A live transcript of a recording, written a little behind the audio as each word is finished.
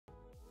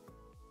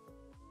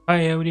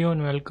Hi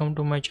everyone, welcome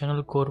to my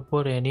channel Core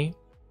for Any.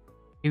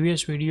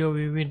 Previous video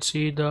we will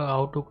see the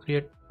how to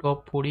create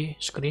top foodie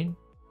screen.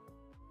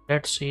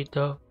 Let's see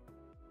the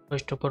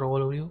first of all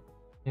overview.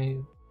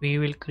 We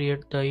will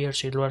create the here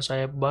silver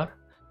sidebar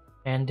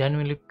and then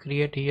we will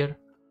create here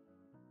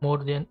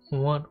more than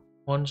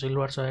one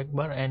silver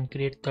sidebar and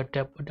create the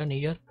tab button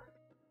here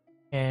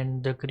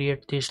and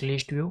create this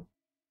list view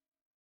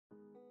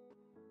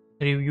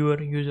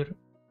reviewer user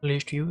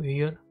list view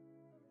here.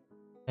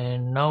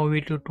 And now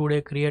we will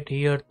today create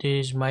here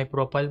this my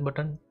profile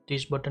button.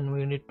 This button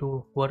we need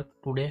to work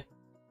today.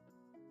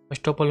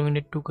 First of all we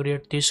need to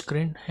create this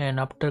screen and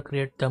after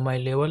create the my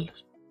level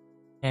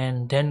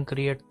and then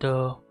create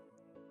the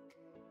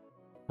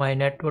my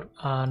network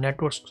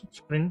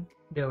screen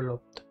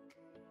developed.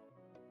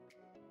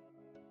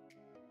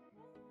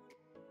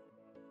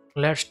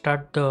 Let's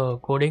start the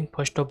coding.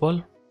 First of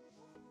all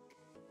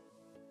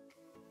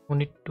we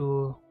need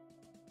to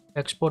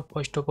export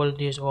first of all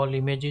these all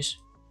images.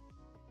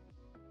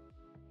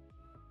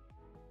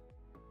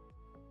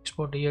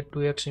 Export here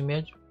 2x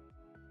image,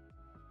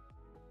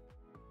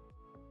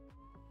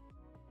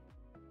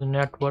 the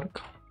network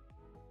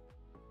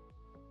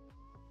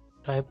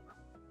type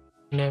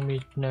name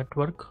is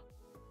network,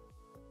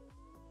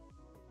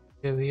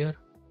 save here,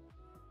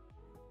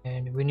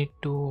 and we need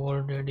to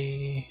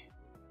already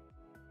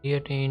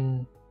create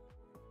in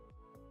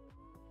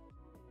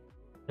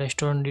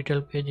restaurant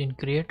detail page in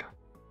create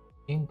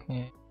thing.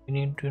 We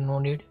need to no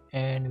need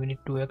and we need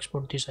to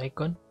export this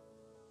icon.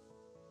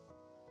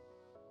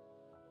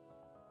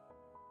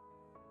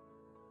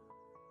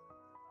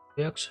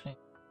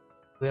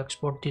 We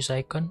export this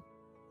icon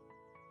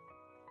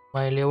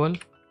by level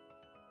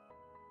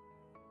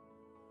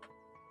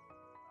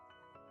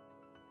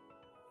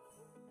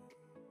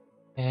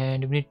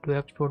and we need to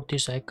export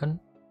this icon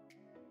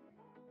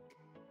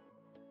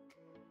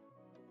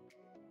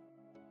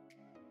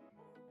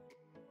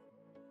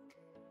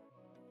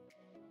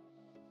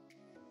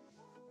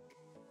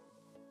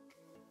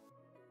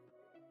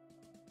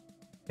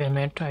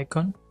payment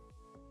icon.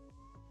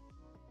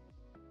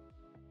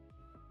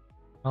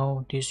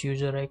 Now this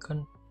user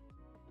icon,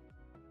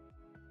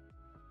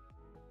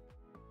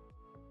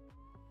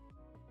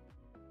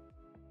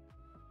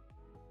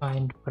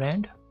 find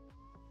brand,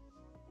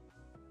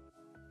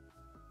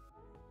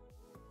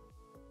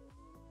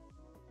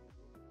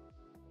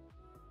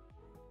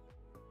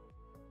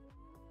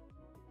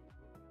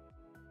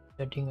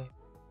 setting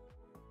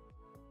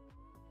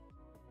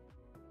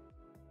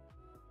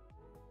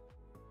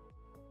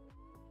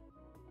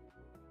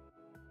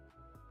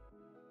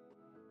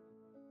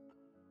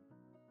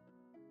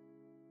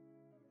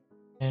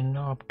and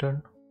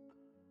after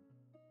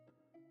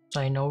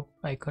sign out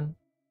icon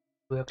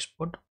to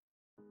export.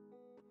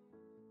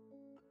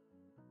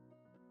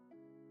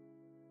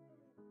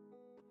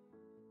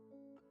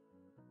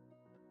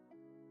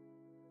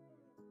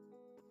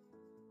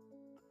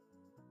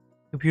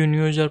 If you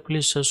new user,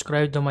 please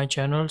subscribe to my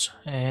channels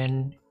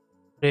and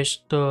press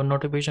the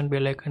notification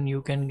bell icon.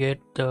 You can get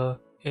the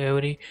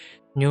every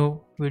new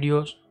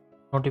videos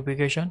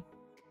notification.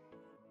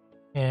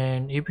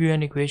 And if you have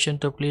any question,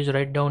 so please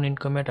write down in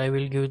comment. I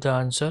will give the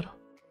answer.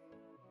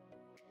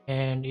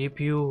 And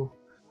if you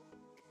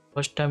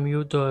first time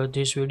use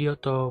this video,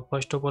 so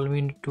first of all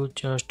we need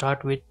to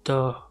start with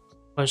the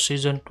first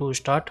season to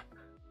start,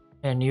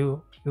 and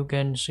you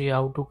can see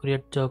how to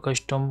create the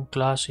custom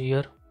class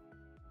here.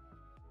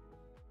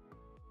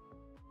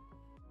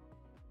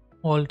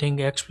 All thing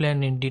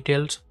explain in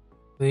details.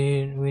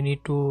 We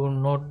need to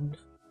not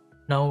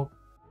now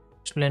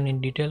explain in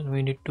detail.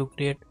 We need to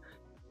create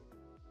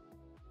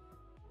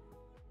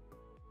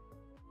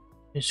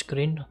a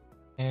screen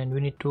and we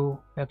need to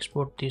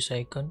export this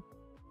icon.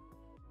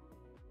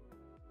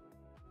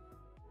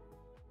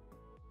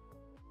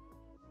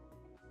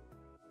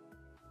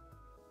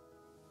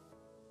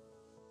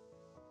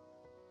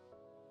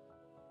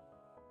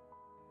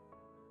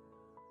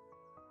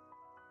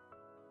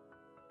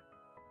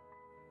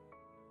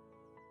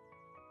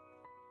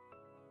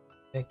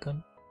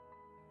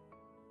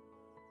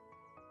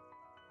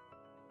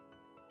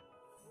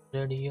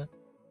 Ready here.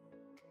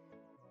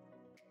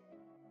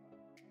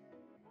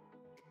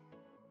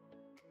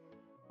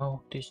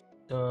 Now this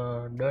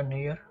done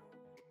here.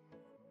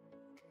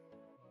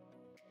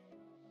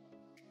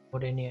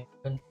 For any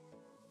icon,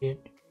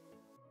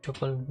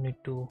 couple need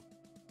to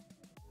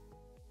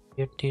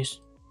get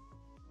this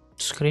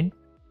screen.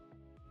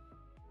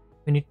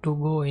 We need to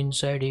go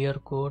inside here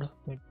code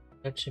with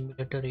that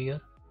simulator here,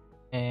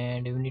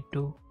 and we need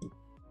to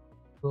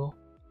go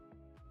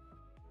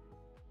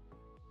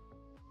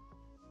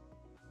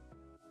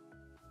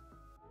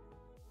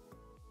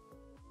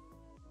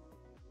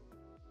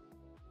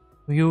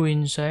view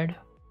inside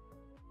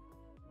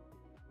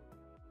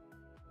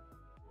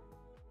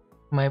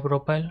my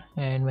profile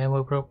and my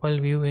profile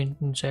view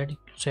inside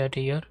set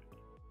here,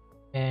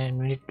 and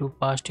we need to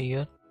pass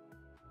here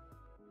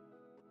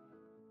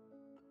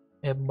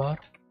app bar.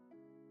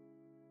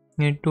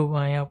 Need to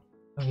I have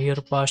here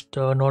past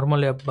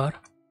normal app bar,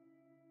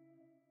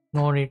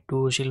 no need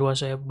to silver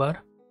app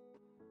bar.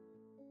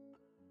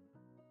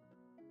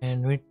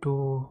 and we need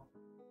to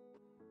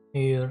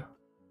here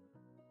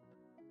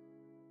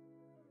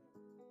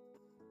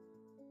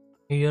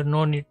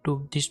no need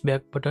to this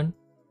back button,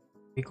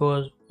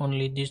 because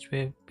only this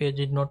page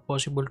is not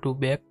possible to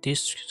back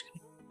this,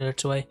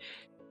 that's why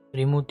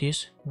remove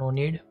this, no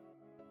need.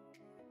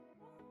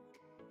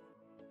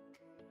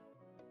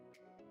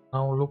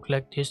 Now look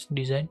like this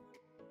design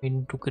we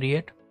need to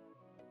create,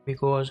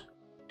 because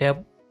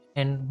tab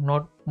and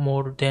not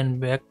more than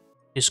back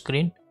the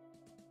screen.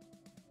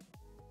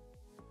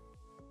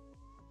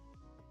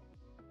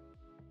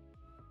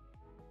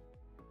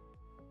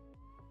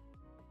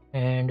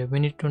 And we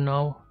need to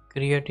now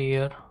create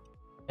here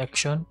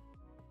action,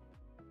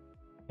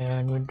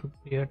 and we need to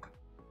create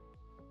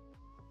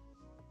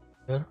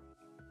here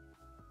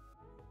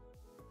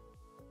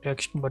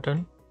text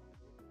button,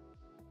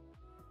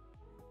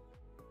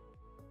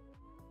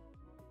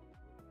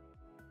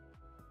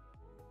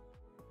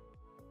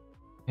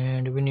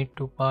 and we need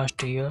to pass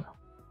here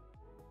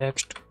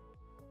text,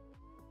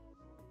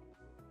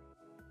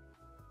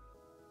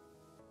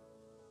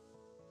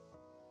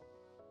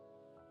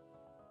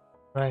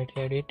 right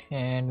edit,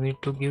 and we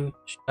need to give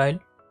style,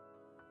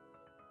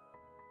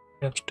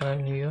 text style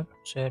here,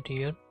 set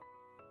here,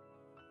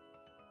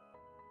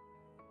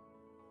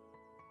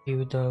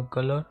 give the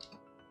color,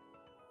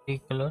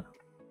 color,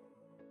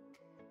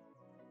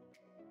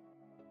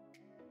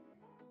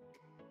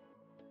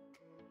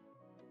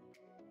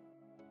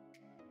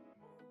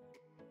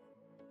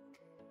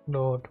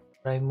 dot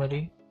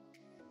primary.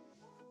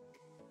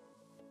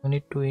 We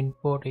need to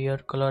import here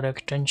color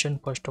extension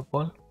first of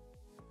all,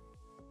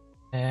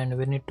 and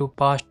we need to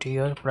pass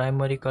here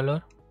primary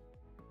color,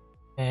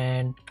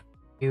 and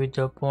give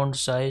the font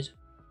size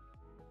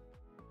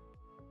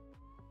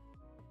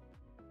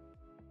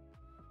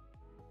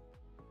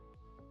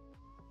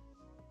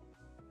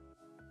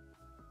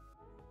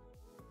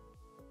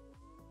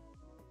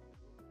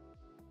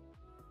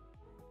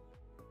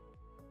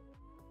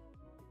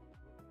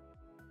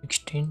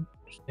 16,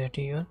 set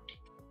here,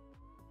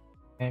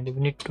 and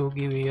we need to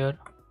give here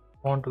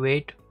font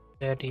weight,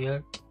 set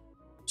here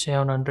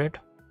 700,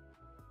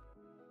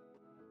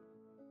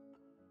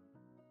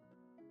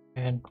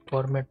 and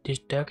format this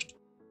text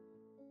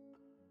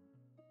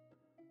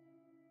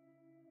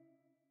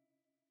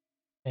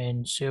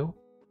and save.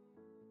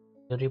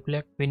 The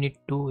reflect, we need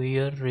to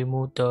here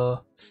remove the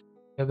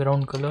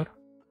background color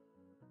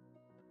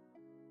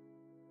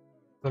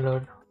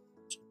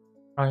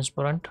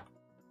transparent,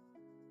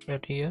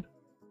 set here,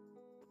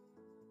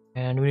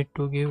 and we need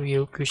to give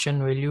equation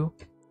value,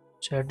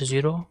 set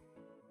 0.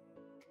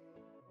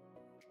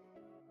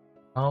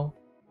 Now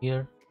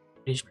here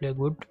display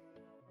good,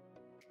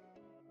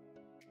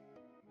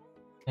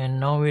 and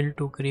now we'll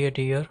to create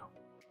here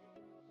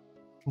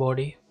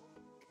body.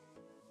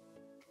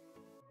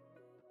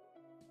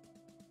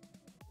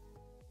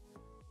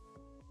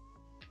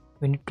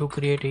 We need to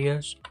create here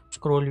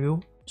scroll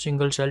view,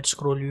 single cell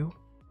scroll view,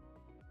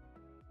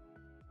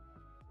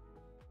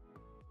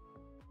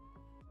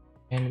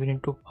 and we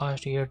need to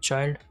pass here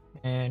child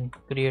and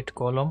create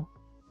column,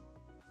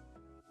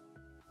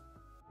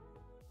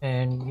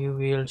 and give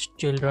here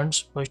children's.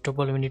 First of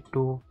all, we need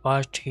to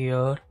pass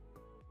here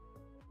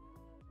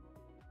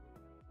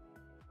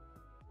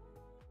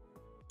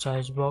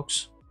size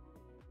box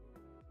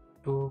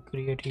to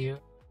create here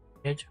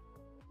edge,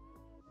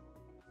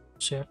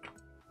 set.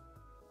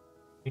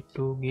 Need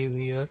to give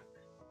here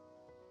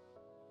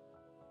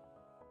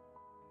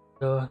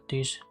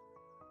this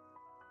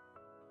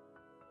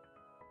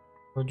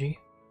emoji,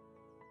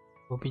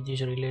 copy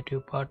this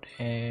relative part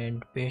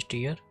and paste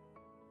here,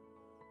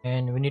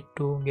 and we need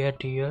to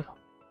get here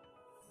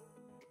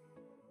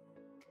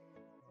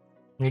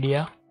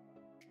media.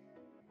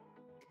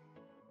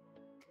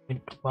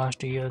 Need to pass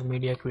here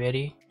media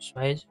query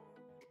size,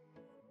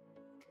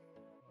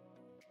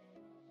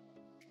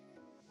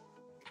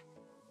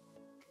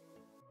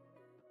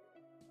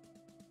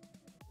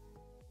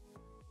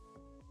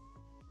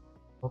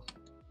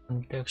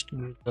 context,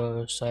 give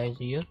the size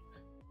here.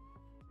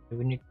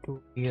 We need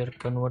to here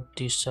convert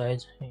this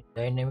size in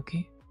dynamic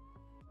key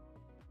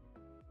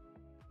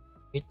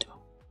with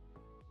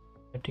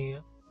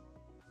here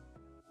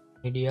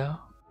media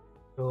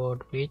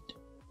dot width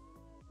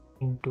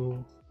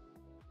into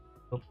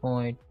the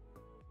point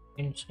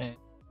inside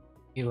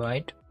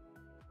divide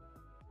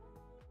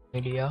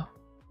media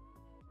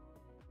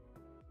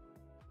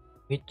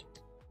width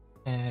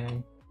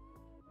and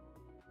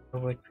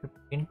provide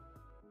 15,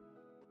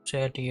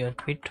 set here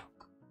fit.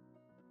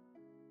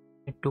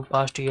 Need to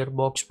pass here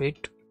box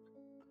fit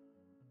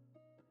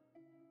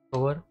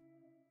cover,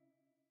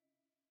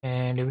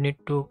 and we need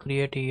to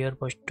create here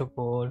first of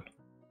all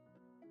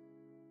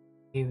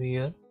give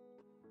here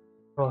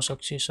cross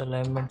axis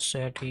alignment,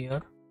 set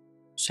here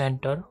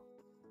center,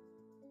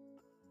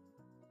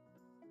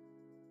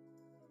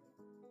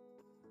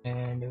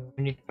 and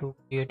we need to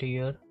create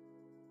here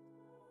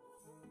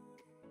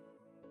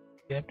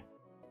get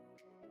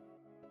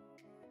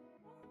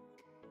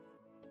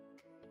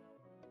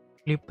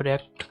clip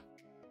rect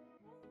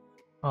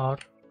or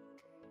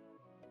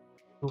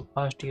to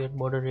pass here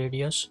border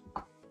radius.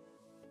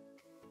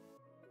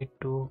 Need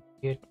to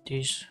get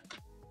this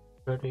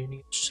border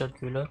radius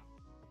circular.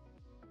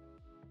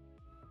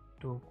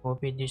 To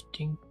copy this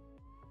thing,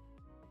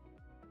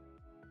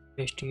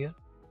 paste here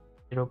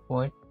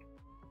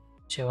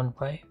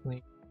 0.75.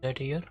 we set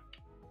here,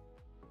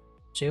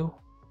 save,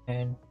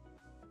 and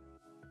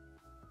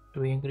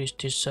to increase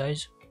this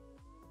size,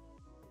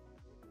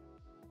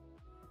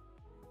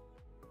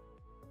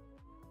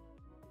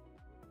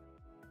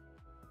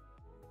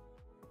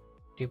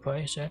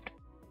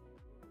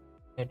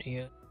 set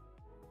here,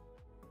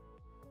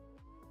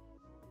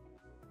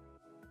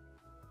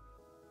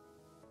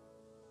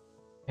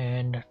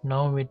 and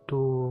now we need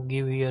to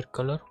give here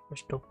color.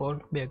 First of all,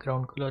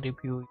 background color. If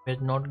you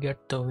did not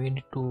get the, we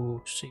need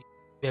to see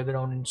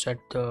background inside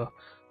the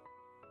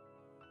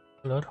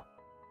color,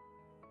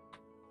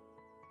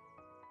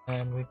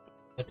 and we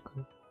get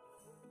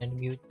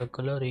and give the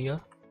color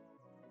here.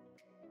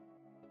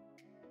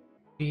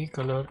 P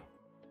color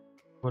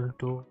equal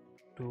to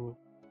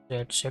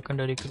that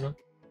secondary color.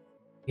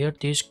 Here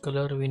this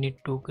color we need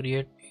to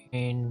create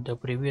in the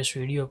previous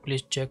video.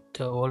 Please check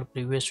the all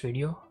previous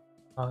video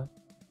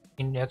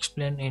in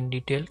explain in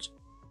details.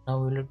 Now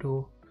we need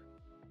to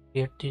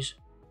create this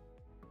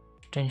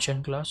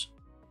extension class.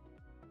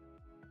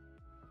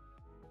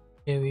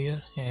 Save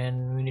here,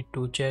 and we need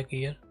to check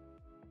here.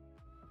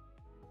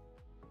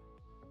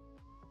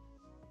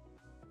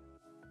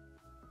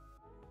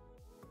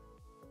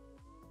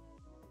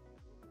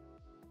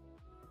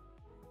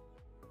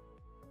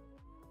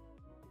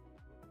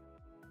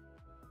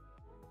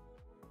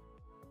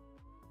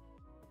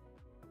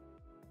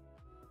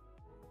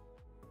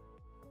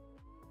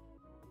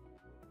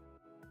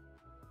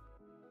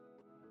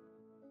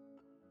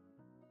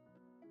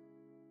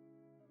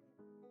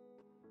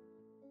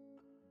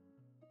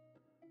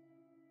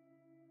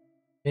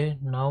 Okay,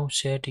 now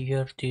set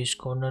here this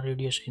corner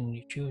radius in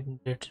issue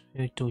that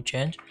we need to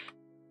change,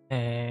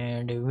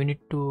 and we need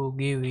to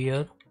give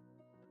here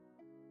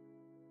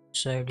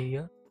side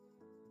here,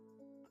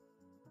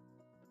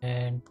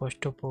 and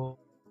first of all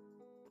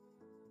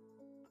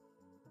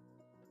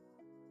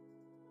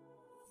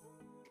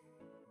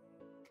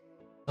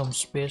some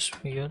space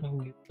here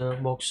and give the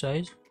box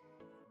size,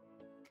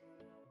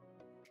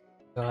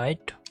 the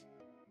height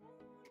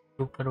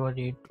to convert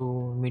it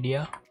to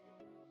media,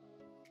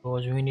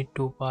 because we need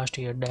to pass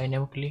here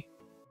dynamically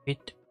with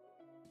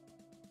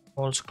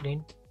all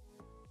screen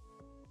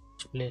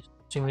display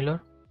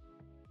similar.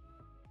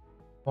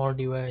 Small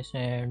device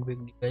and big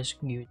device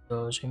give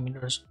the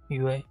similar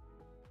UI.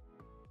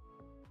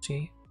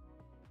 See,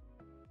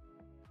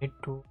 need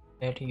to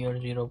set here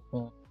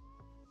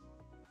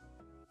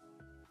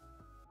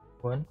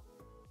 0.1.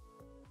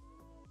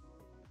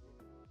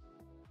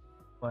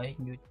 Y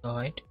give the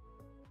height.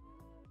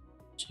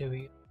 So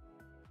we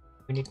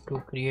need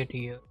to create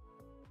here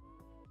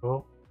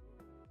row,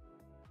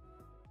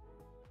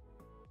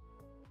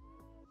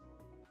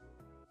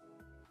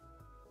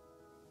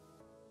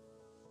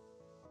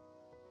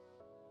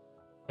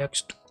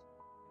 text,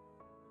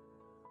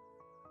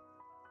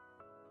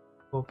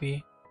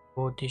 copy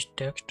both this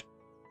text,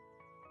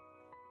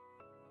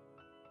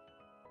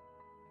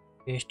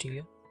 paste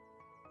here,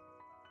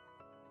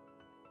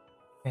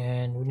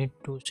 and we need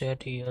to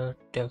set here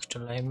text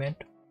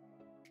alignment,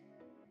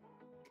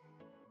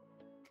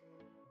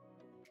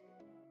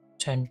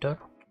 center,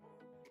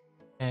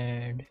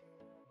 and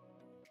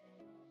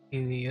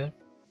give here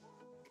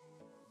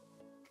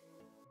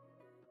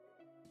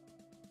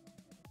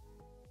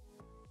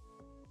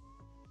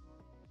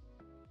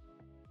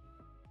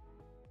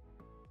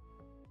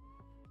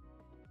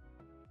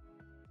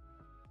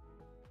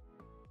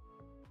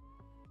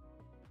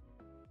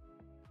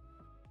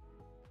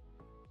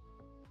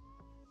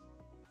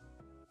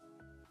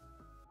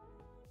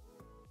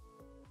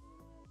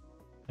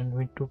and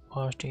we need to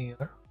pass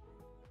here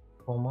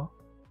comma,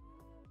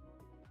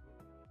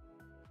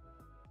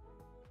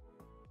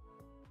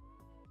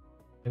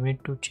 we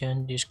need to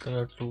change this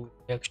color to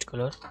text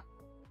color,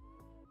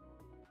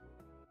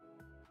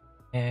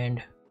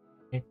 and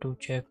need to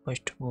check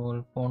first of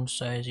all font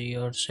size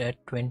here, set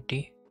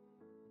 20,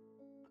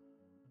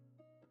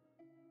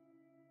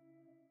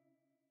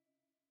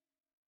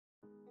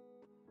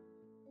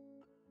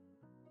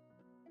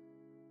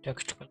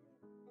 text color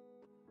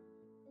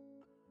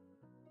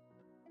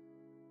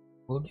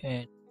good,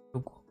 and to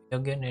copy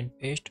again and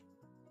paste.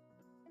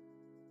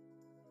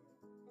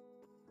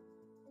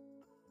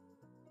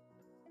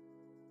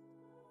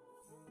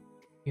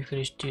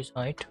 Increase this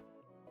height,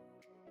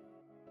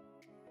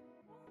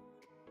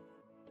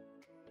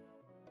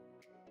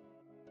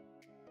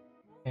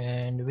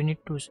 and we need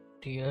to set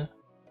here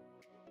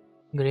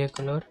gray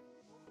color,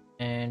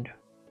 and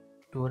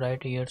to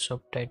write here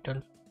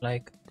subtitle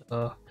like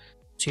the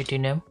city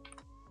name.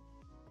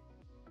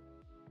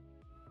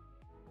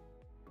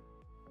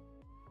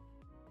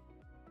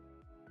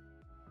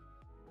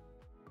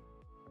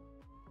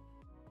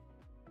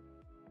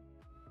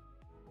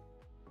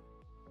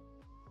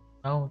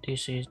 Now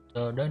this is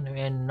done,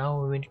 and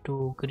now we need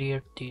to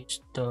create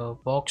the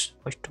box.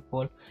 First of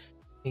all,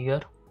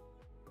 here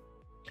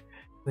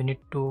we need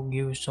to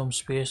give some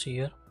space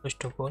here.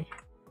 First of all,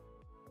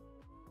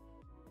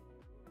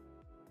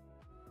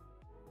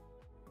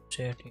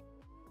 set it.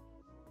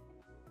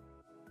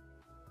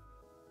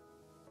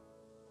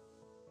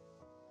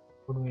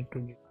 We need to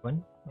give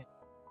one.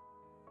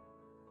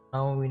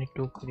 Now we need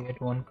to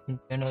create one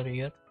container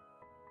here.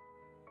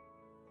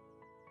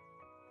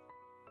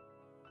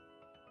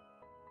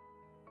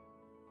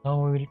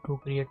 Now we will to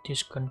create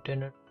this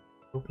container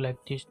look like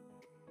this.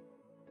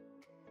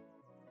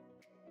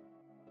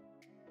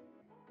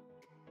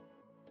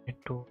 Need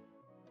to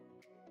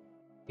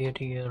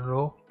create a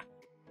row.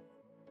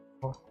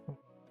 First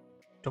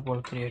of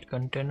all, create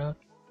container.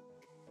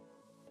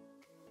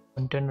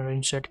 Container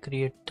inside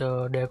create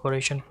the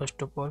decoration.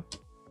 First of all,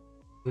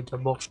 with the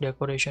box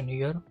decoration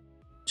here,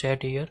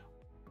 set here.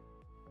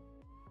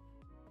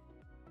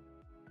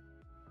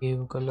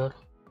 Give color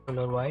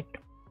white.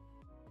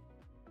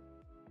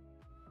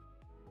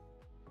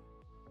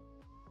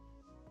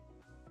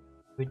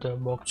 With the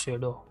box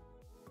shadow.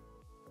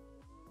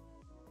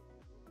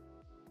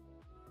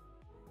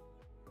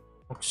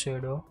 Box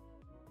shadow.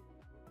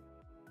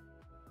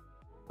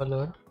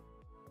 Color.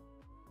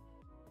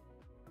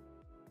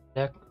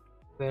 Black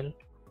 12.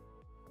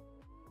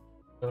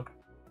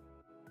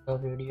 The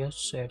radius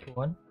set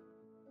 1.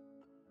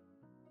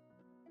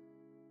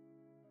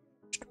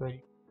 Text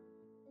value.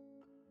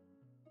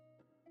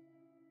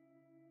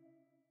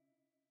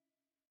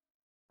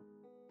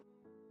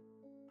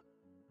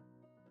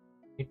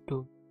 Need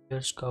to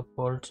use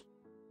scaffolds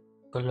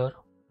color.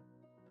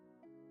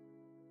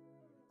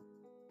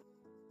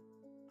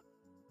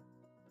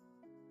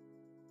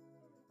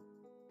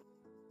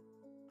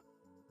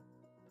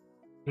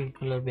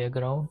 Color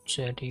background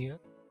set here.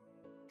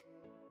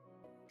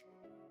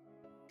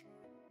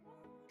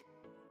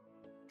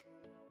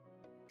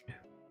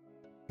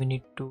 We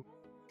need to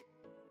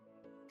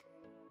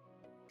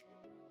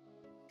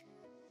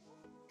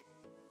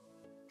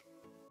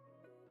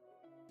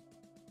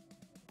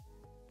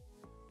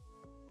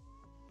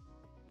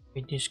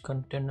with this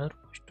container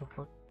first of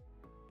all.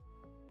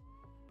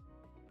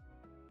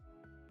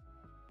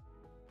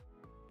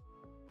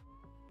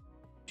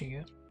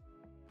 Here.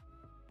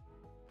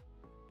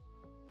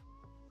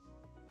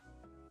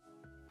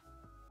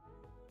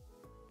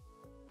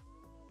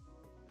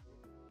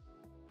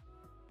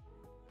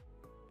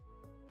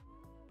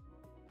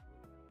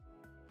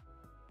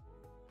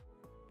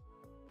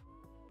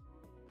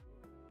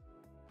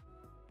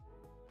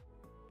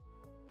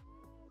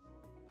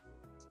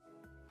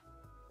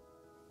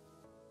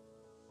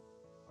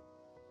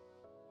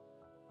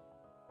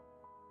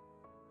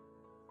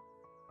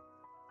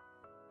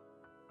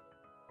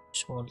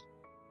 Small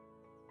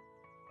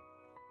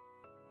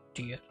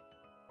here.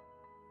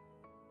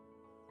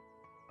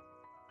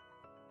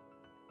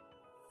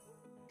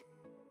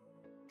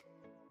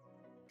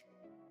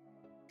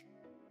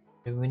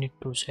 We need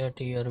to set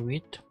here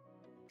width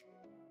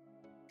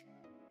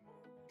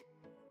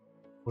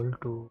equal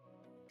to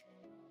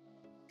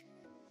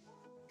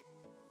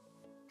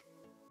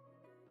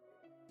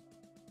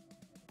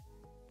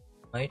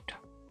height.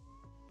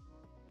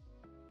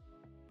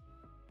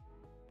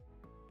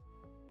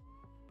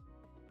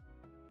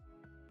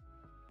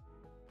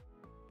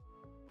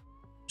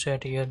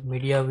 Set here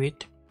media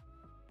width.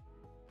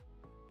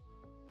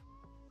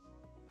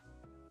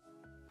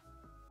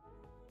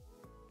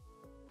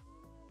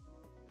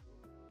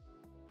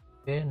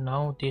 Okay,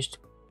 now this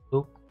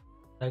look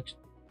like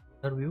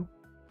other view.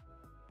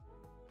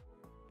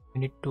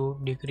 We need to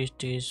decrease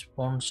this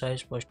font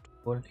size first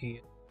of all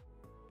here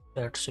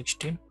at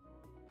 16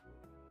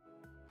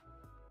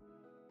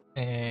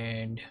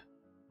 and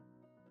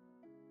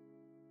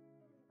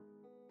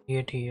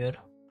create here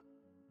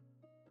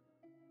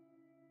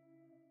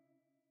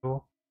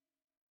row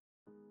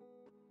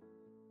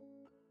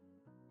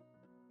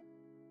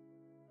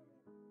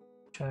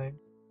child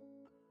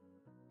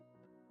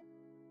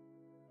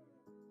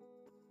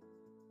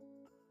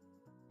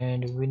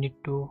and we need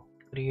to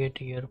create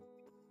here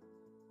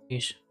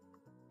this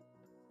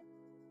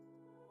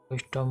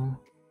custom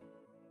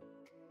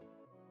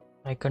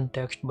icon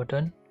text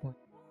button.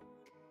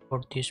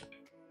 For this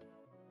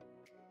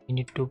we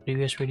need to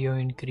previous video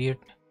in create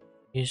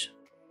this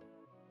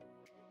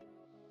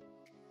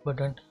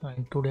button,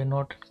 and today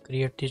not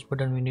create this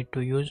button. We need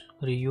to use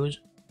reuse.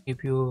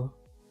 If you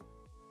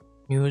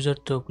new user,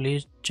 so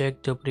please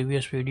check the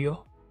previous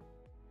video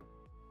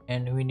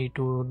and we need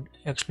to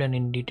explain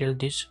in detail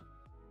this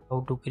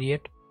how to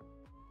create.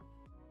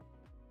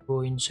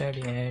 Go inside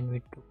and we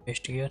need to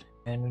paste here,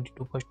 and we need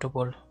to first of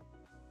all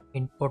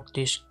import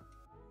this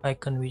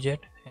icon widget,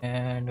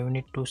 and we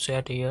need to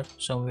set here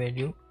some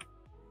value.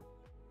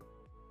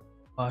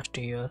 Past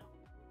here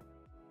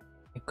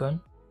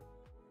icon.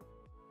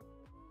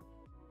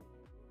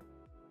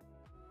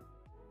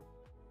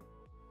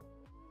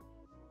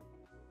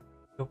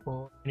 We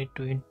need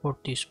to import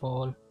this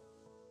small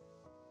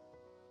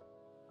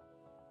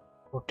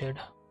rotated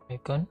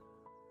icon.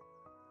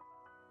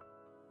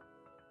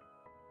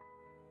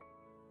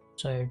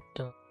 inside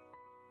the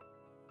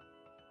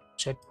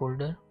set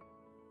folder,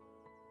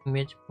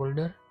 image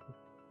folder,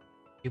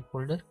 zip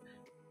folder,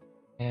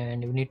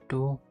 and we need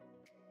to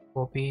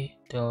copy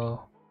the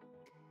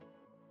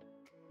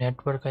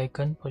network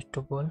icon first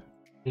of all,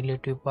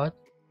 relative path,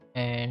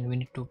 and we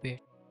need to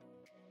paste.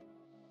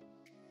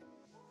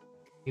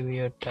 Give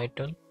a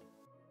title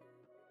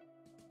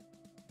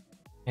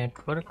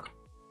network,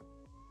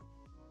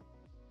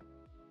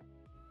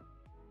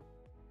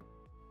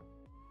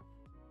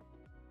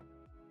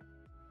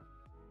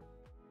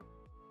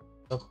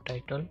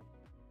 subtitle,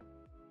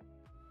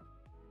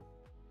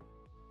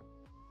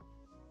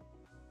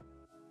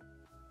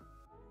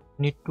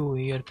 need to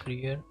here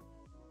create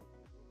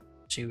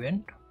this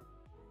event.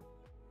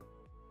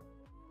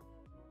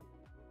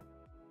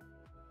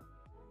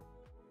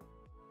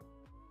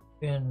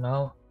 And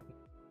now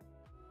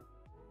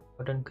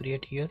button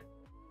create here.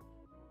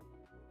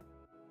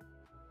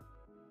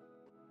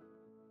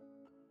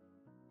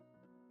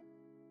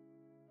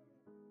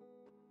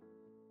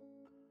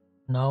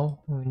 Now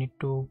we need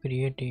to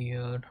create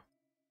here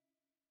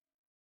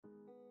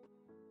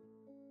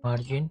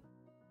margin,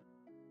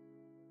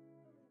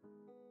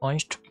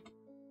 const,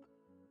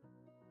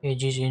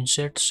 edges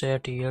insert,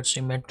 set here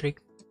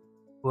symmetric,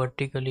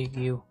 vertically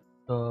give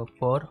the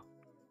for,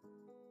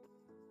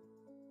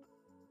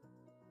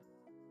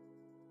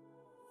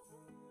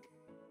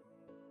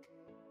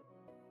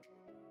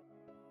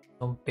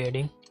 some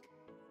padding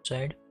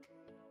side,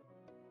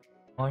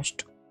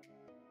 const,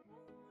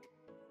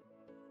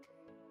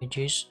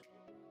 edges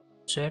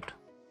set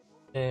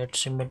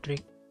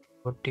symmetric,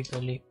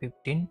 vertically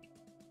 15.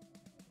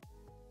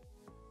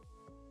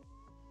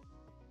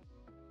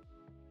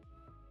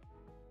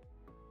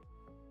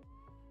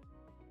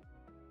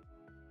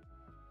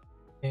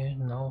 And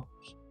now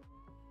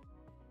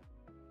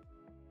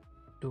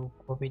to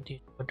copy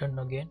this button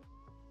again,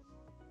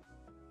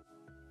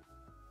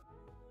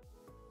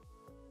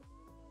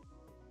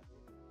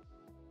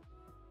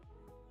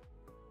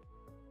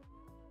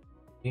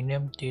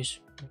 rename this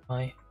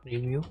my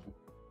review,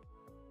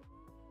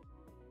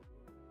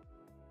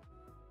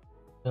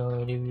 the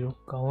review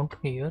count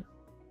here,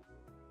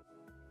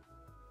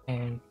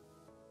 and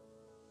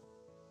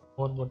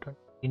more button,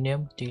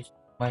 rename this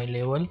my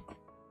level,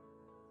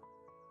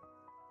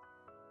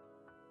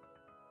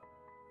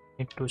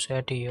 need to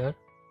set here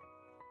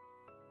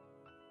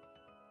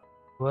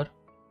over,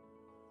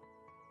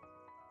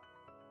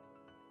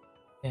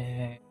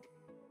 and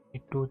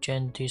need to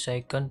change this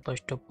icon.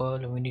 First of all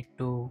we need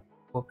to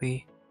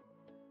copy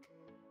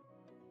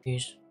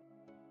this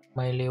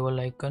my level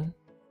icon,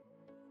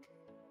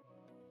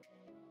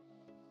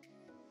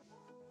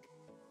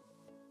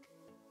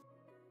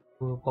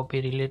 to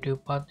copy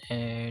relative path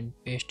and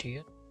paste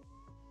here,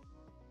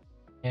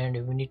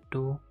 and we need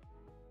to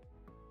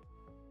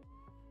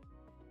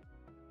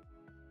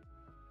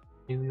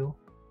review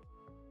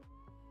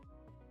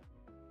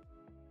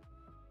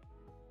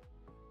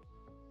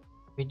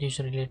with this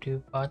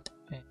relative path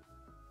and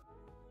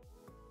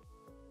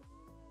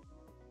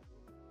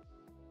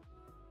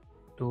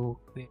to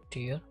paste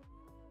here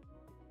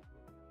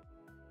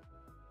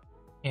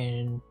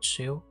and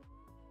save.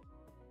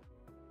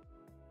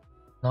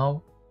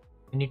 Now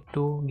we need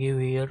to give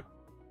here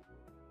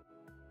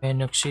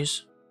main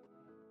axis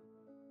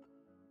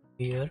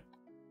here,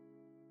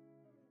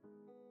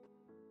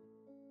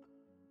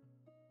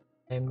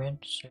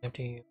 alignment set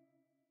here,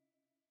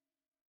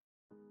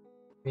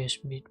 base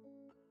bit,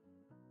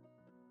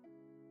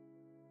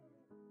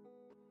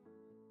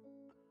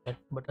 set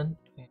button,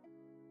 and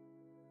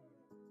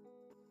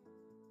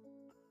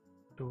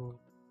to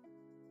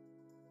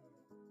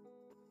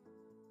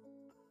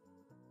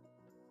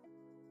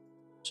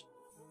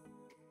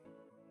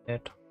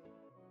set.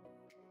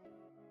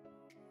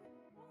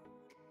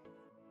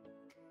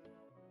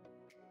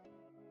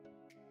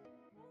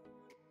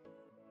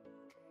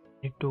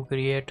 Need to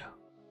create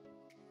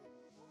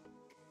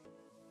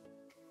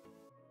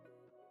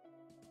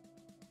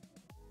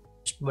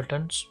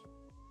buttons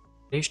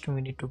list.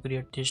 We need to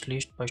create this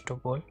list first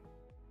of all.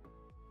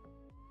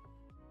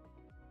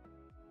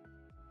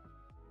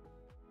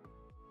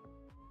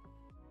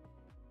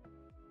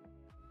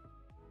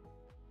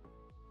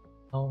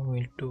 Now we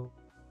need to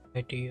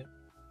write here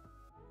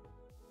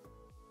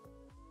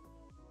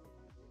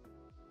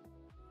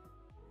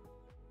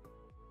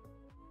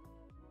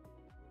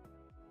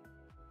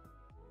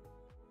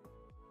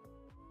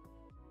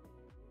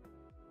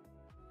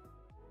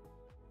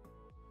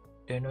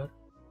container,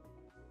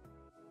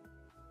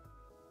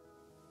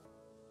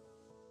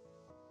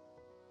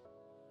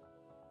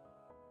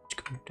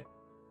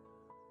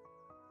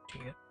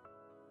 here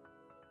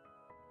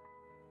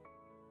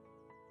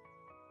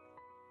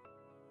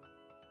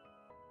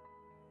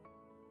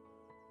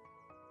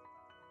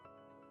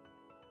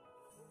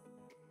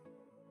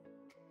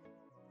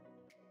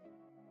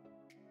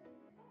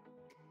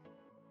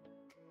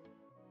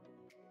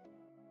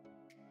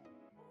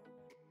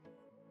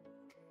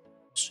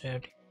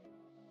set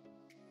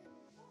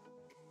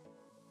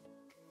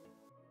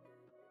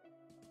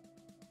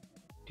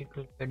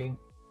vertical padding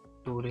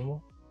to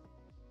remove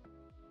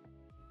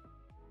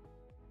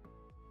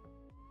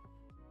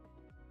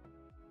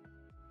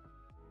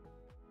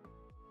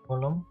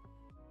column.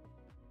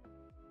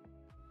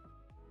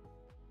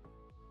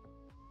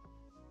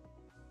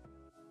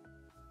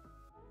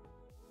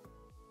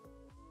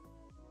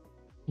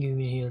 Give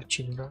me here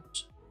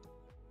children's.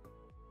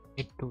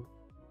 Need to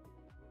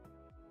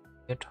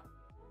get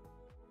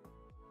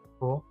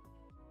row.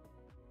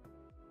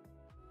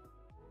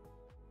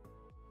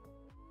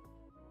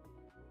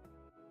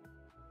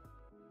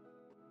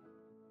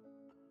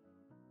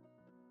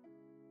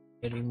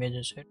 Here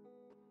image set.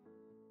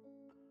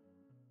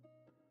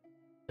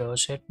 The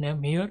set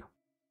name here,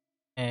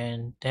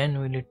 and then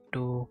we need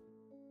to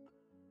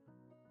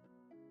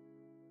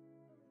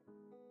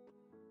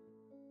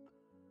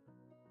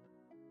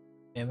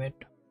name it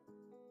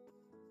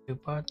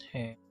path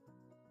and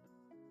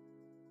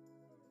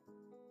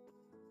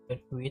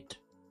get width,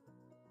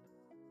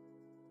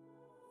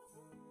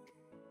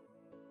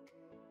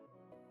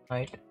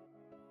 height,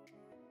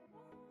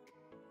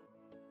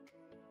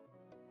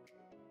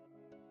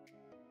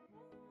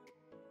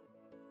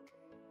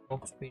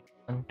 box speed,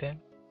 content.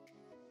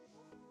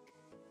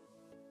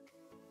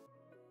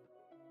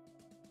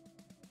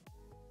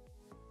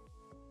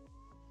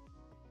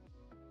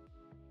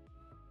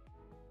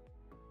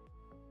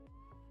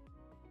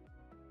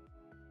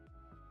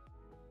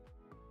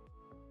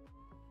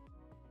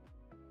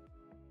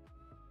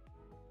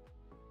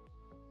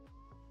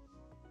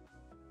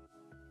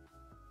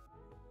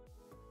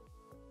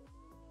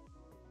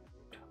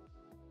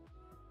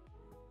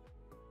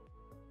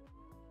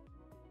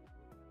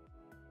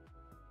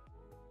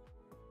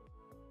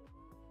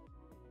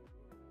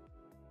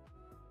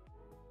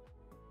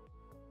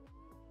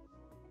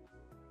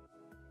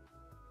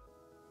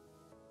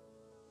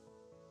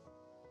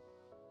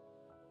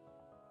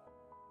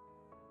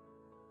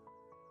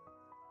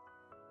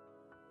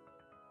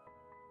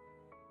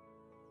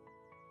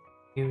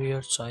 Give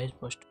your size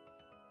first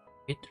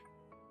with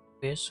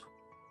space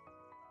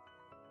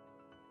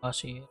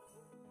pass here.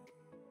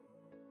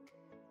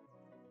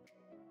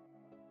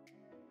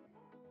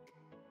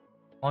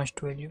 Const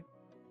value,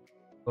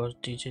 because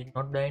this is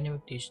not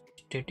dynamic, this is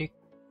static,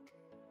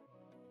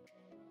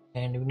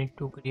 and we need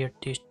to create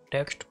this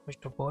text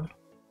first of all.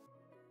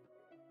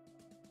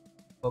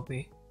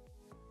 Copy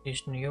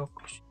this New York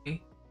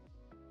City.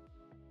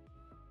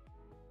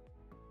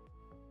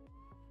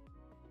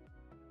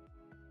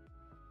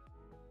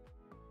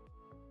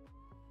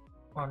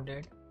 On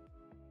that,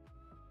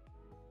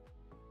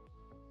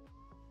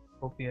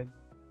 copy again.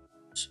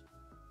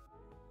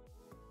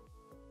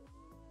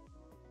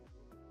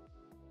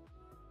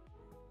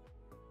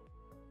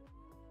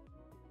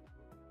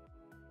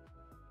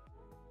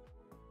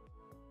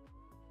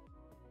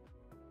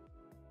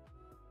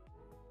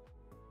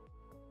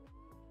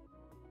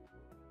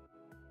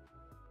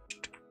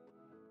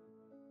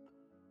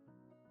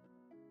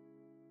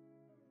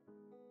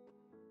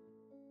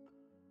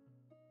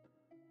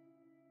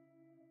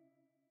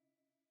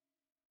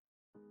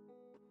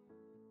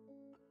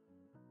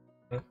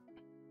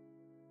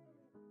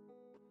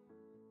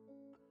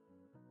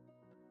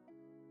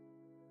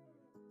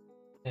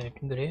 That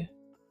gray.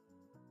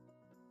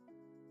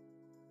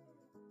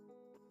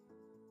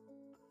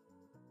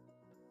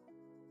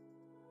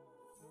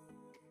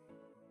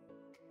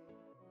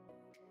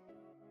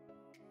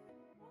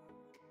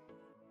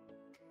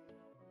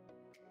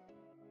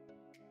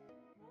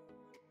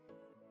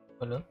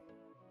 Color.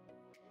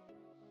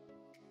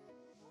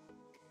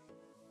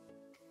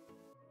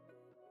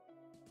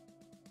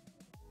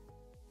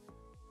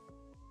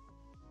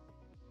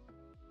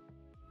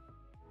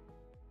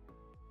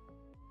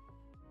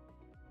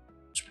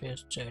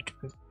 Space chat.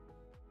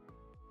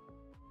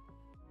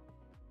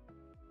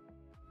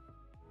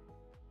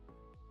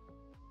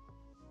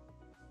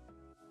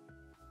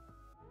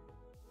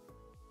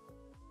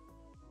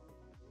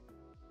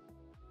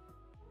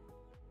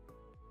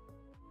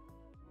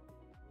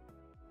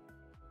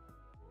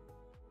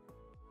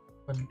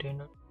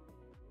 Container.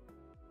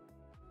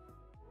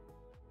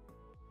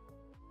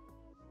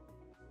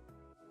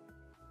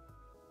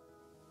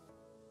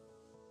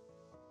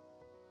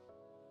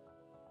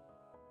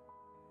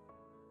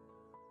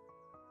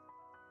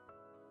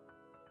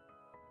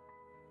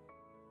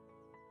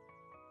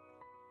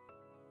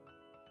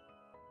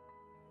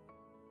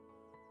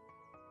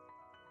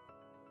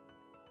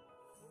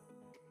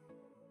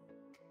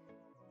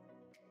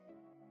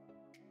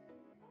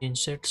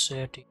 Insert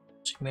set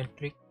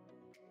symmetric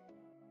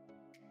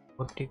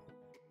vertical.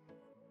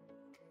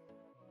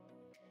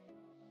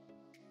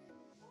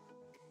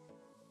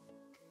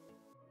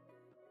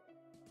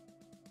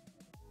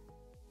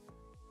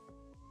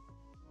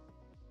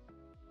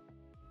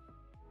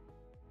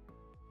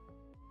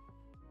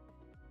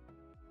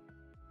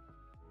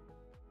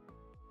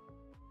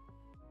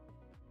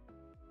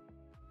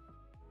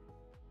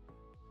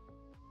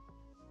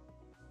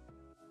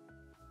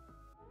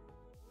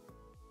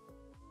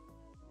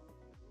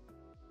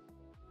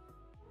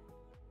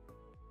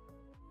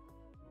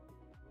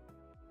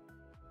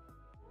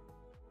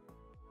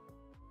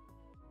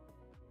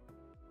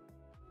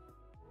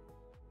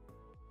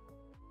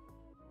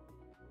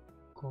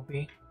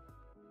 copy,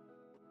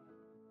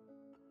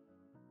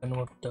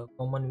 convert the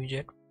common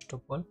widget. First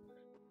of all,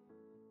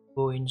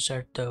 go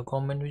inside the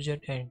common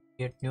widget and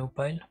create new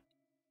file.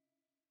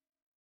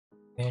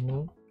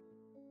 Menu,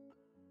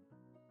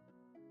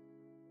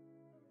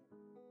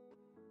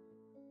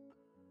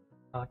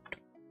 start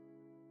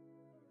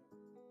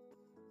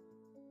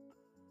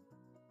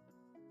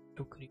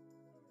to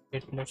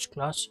create next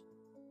class.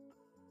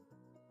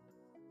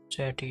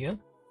 Set here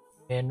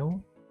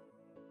menu,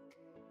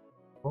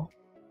 go,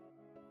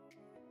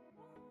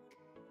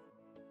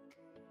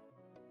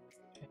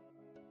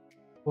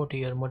 put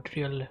here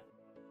material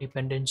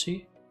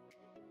dependency,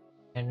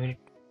 and we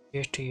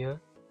paste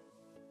here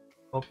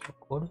copy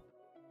code.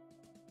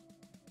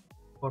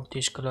 Put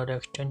this color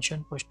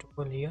extension first of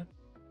all here.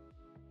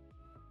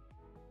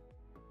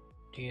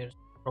 Here's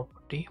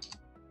property,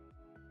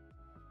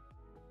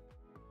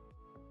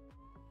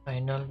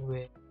 final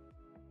way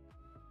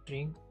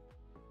string,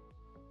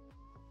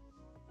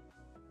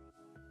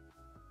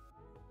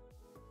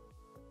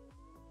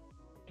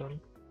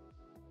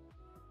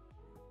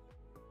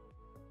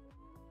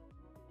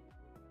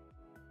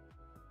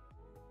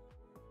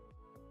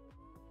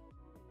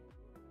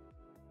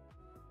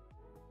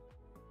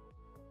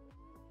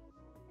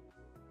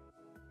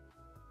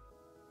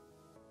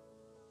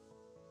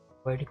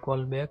 provide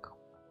callback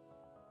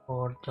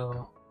for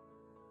the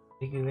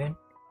big event.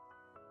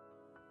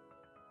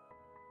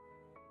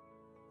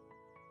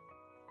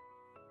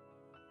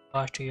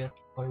 Past here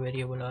for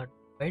variable are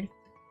defined.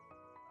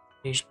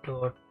 This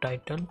dot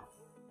title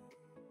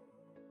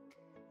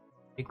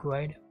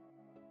required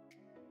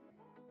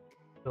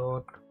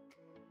dot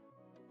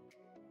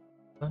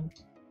one.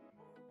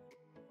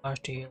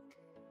 Past here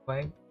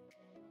required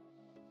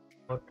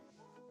dot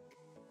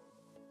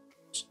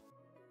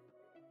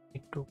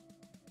to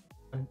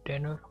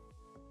container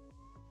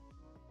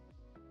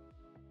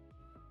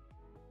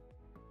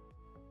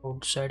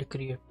outside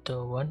create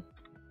the one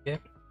jet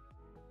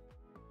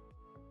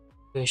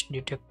paste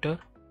detector.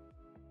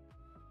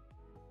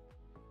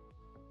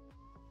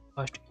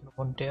 First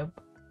on tab,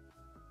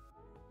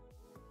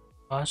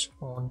 pass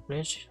on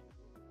page,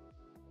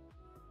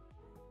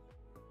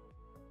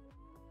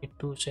 need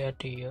to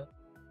set here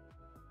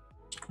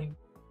screen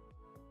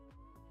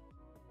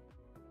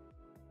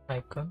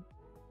icon,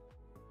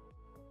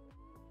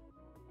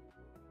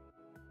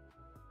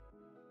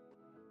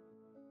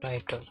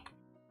 title.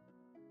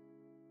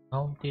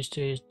 Now this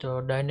is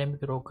the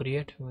dynamic row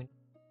create.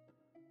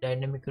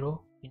 Dynamic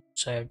row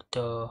inside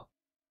the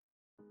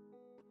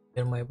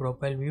here my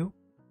profile view.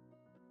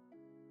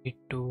 Need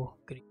to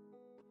create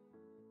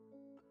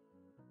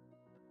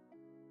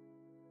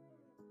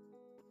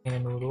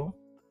menu row,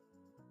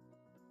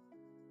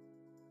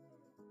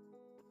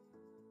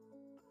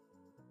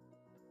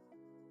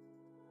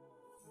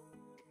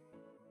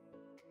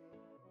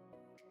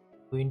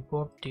 to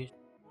import this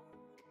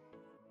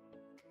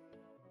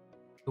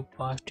to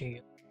paste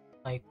here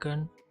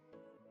icon,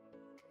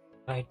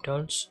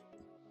 titles,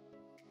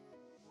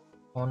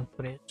 on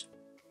page,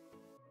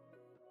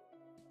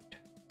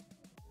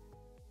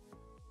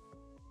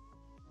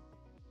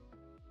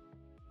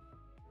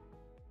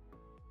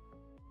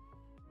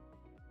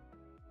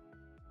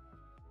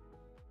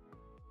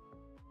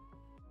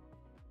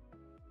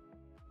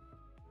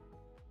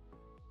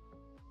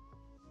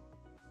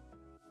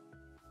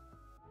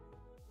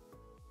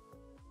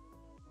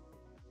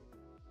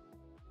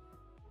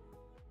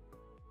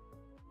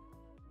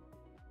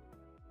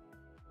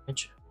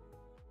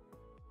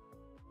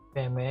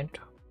 payment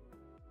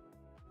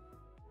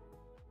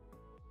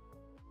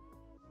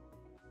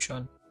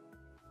option.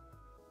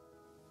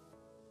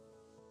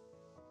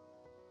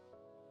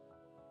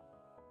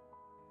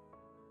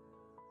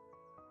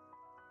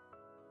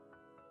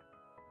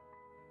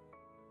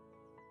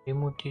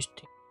 Remove this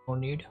thing, no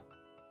need.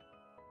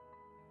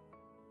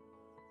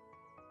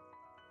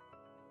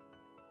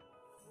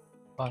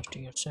 Past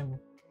here same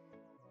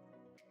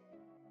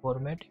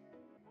format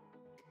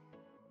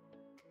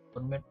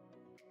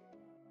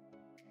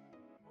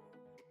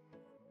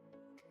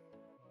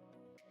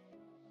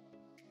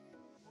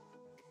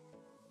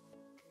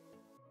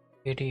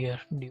here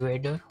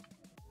divider,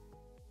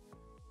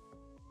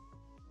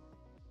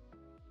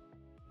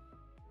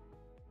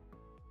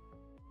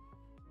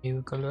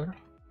 div color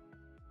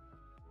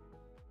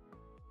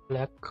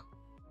black,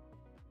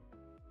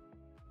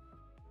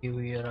 div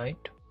here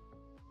right,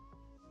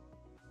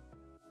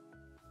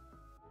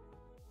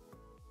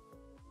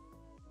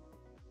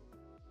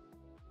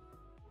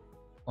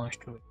 const.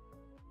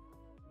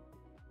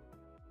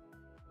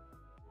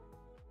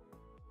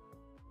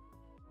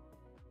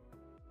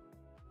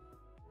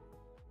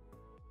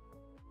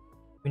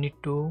 We need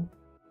to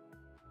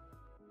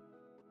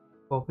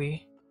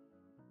copy,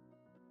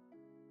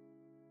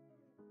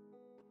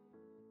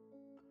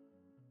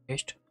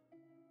 paste,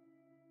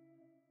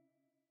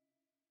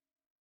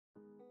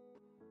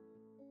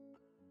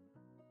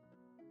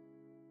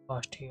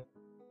 paste here.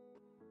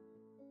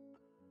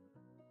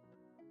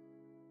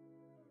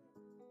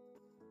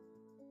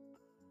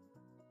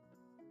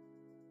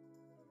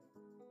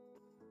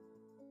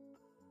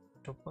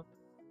 Suppose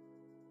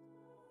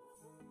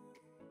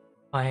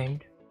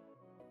find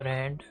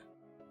brand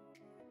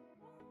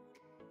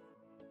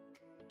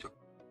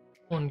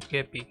on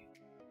KP,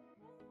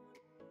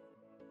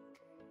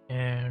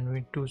 and we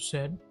need to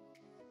set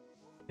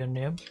your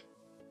name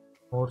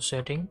or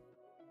setting.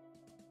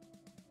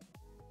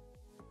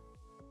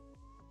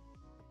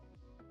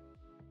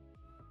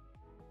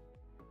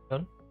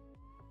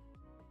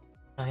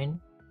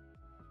 Sign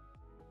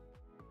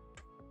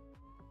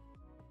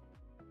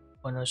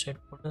on a set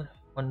folder,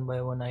 one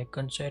by one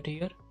icon set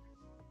here.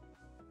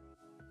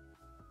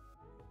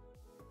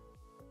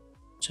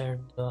 Set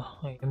the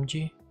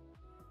img.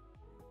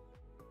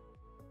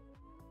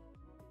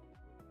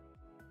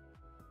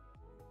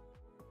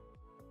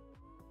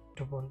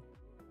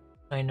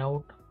 Sign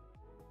out.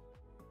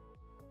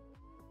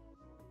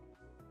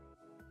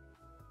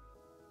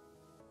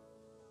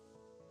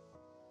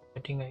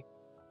 Setting I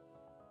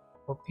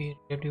copy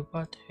relative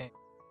path and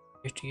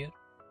paste here.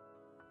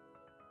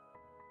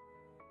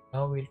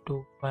 Now we'll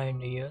to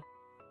find here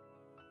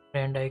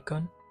brand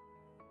icon.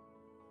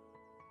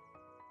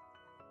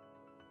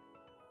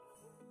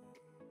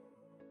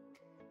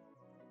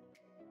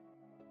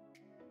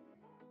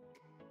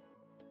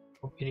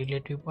 Copy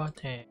relative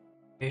path and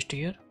paste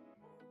here.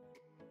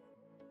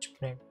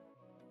 Brand.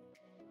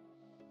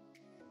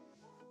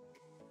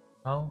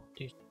 Now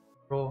this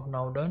row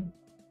now done.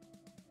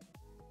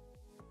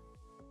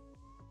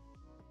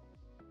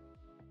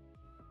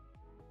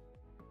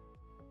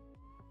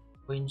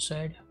 Go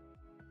inside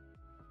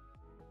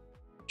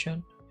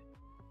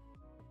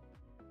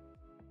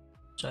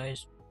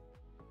size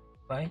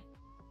 5.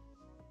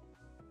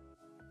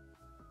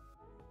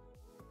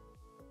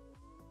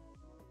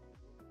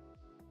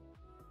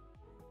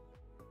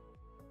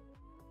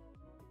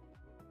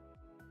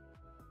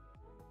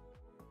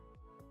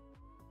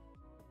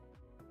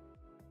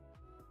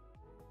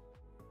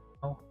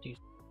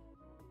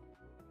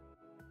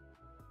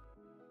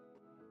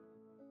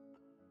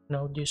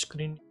 Now this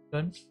screen is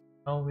done.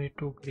 Now we need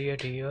to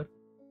create here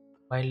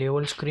my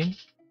level screen.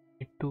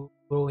 Need to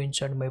go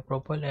inside my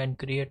profile and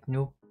create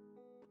new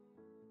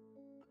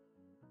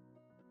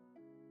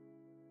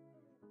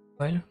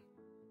file.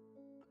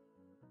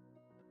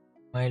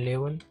 My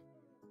level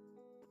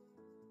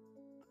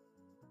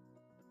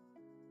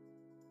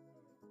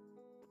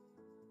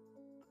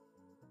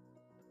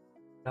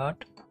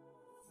dart.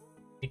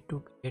 Need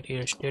to create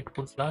here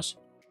stateful class.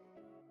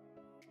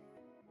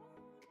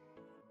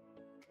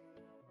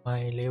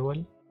 My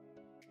level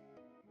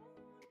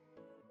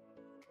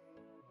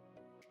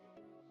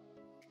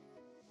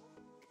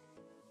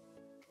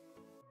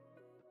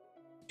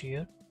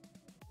here.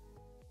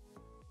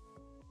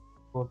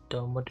 Got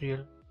the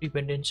material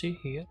dependency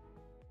here.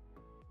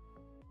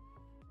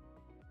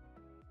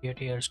 Create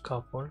here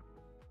scaffold.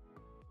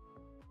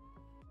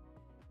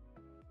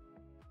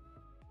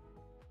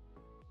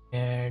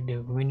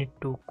 And we need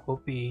to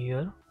copy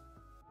here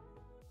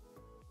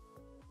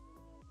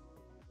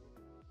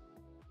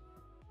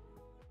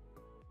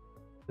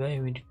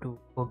where we need to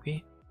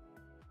copy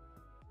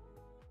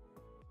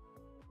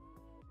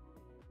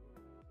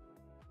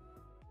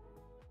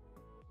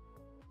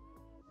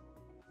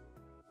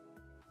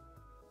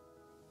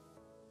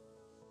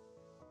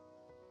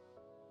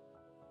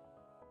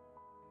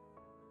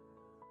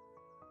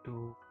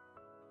to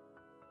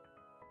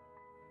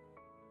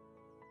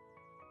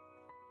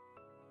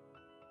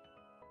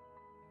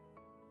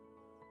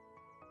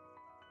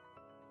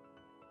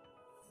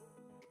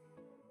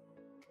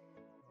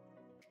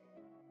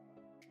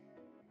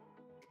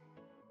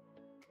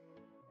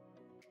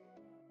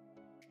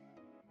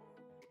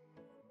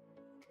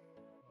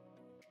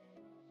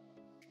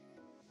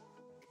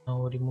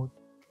now remove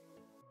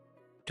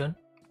button.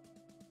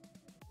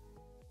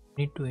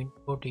 Need to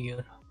import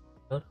here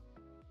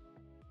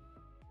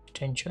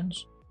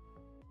extensions.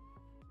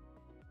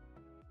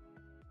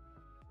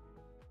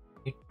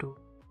 Need to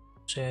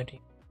set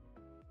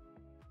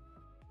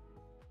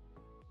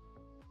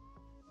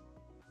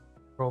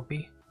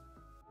copy.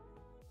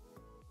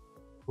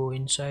 Go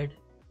inside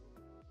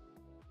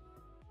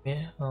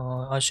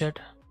asset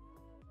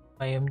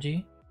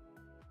img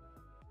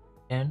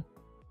and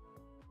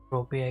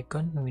copy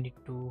icon. We need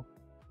to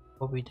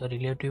copy the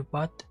relative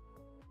path.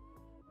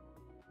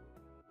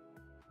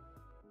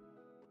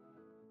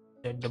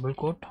 Set double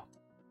quote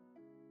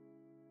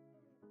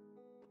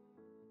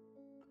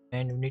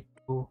and we need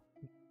to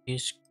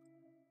this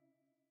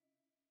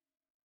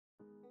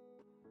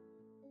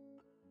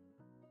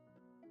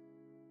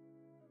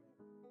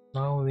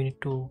now we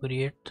need to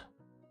create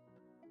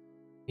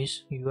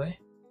this UI,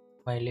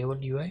 my level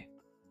UI.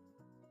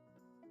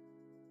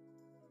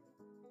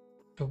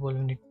 So we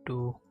need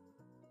to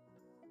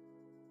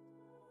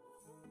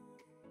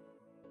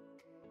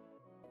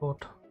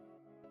put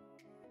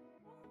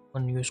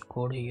unused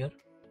code here.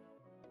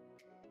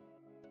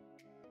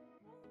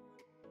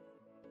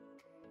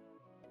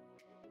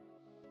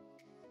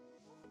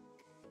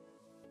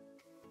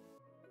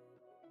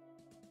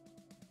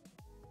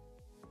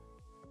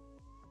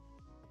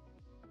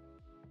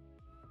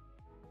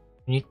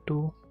 Need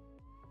to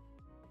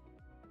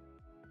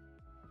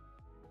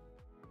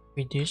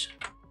With this,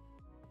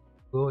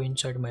 go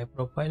inside my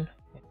profile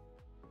and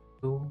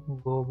to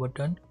go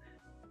button,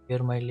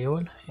 here my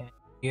level, and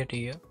get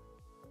here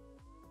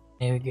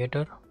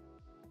navigator.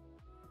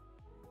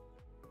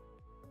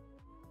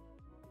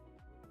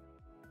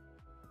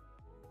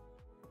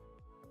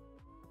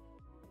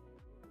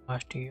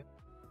 Last here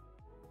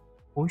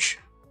push,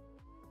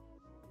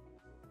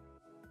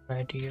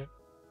 right here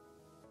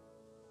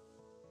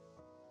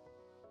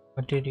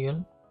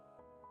material,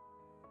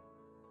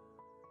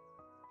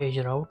 page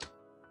route,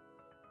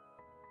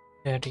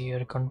 set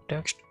here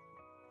context,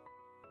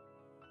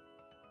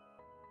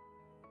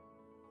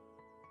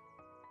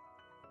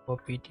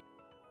 copy the,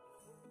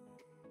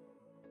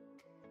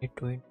 need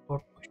to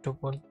import first of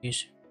all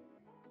this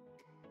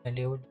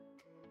level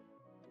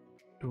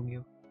to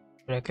give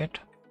bracket,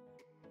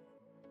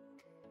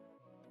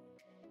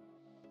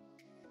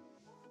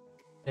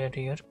 set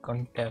here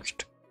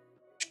context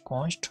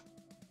const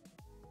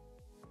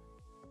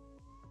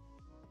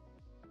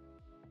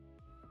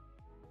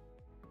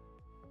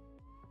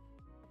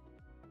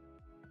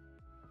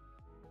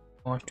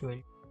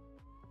value,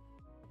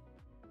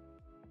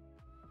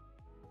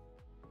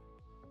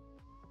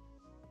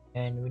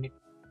 and we need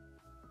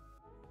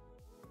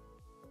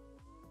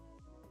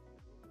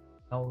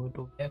now we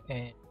do back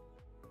and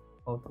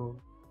how to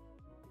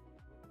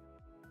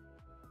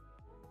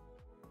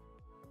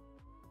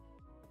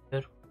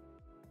here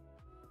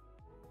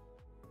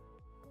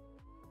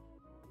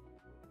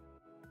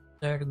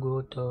that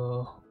go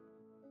the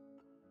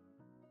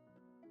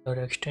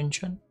other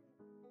extension,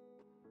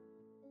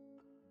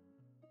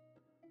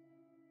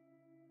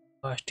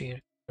 past here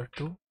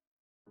to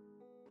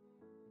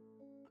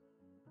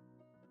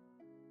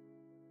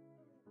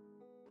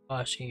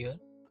pass here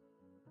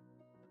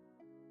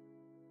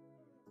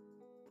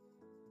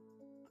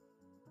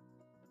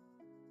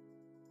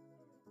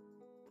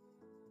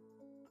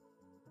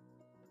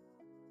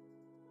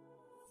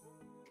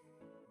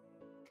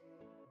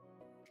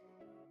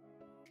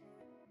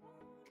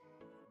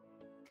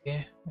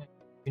okay.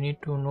 We need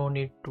to no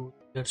need to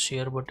the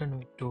share button, we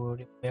need to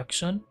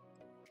action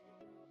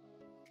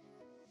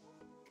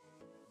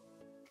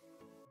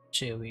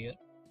save here,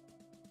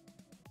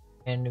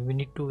 and we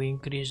need to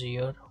increase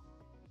here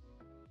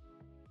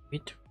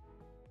with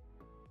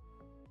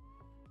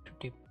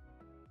 50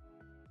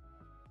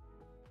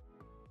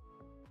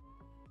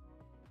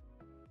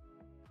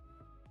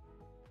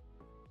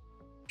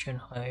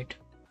 height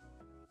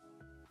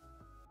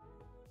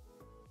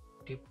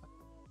 50.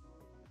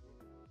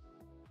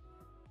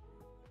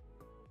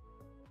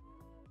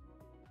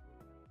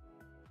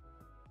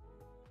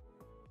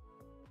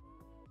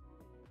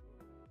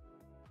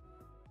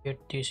 Get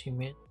this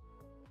image,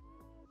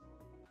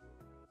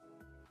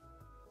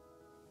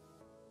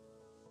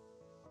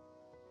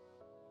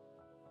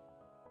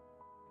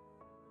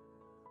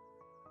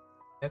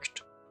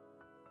 text,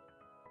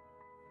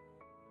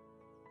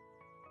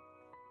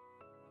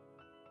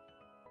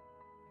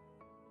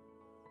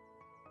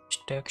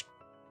 text,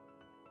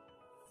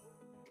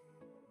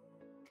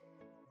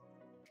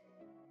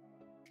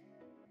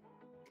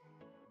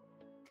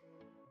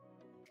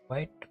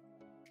 white,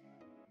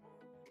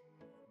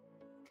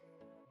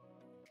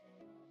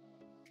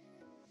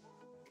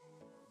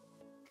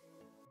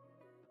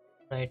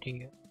 right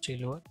here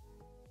silver,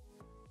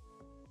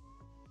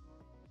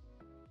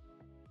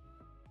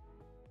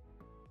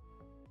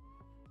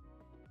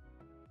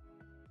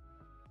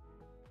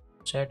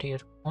 set here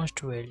const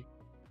value,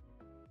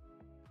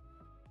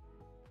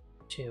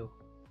 save,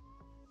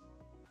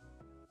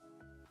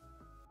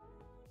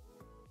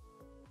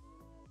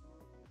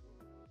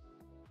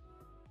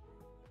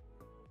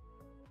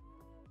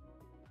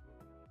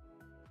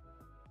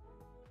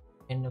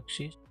 and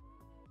axis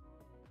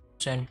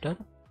center,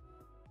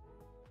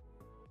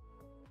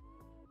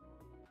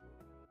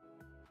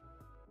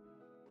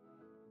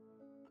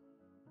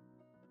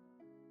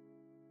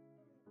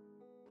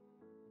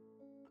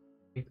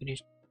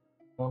 decrease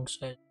font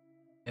size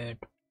at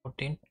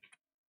 14,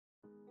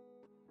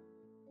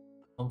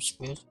 some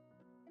space,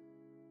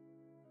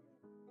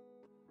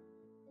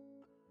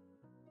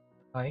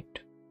 height,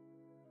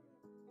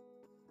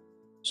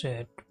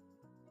 set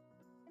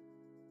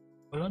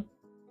colon,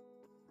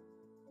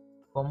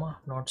 comma,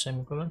 not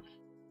semicolon,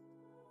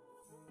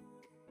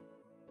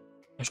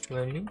 next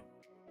value,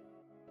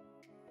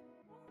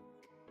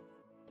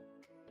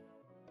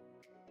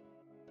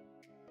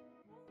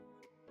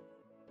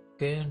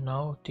 okay.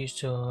 Now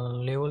this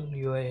level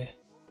UI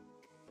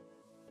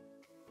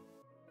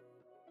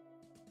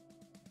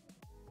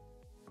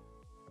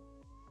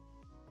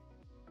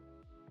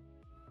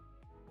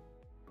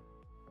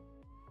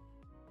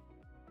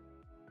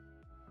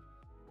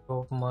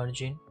top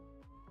margin,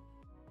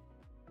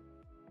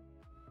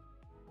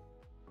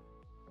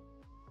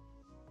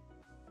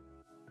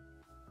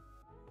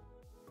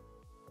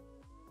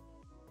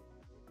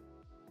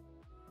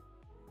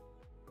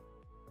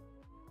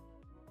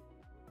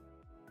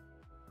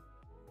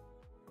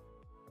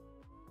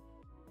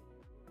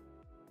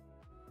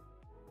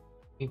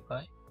 if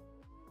I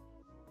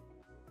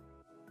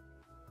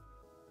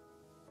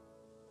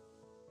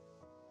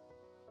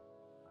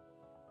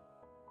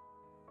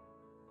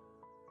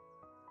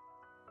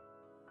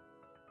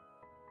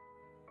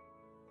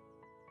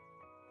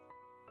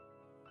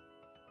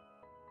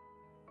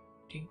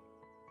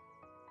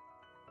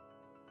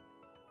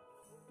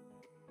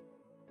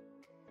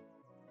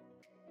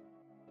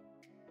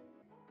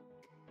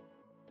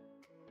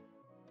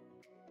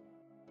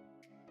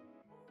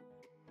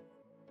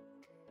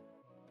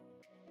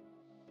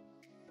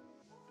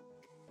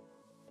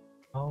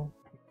Now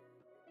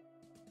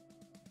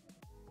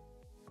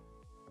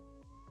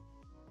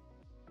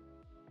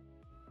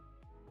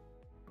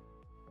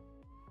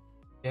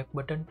back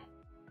button.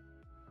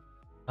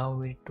 Now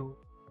we need to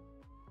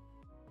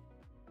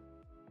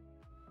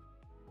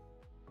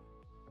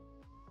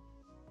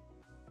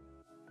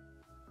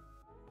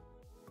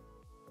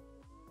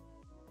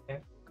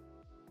back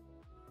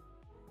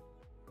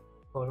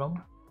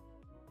column.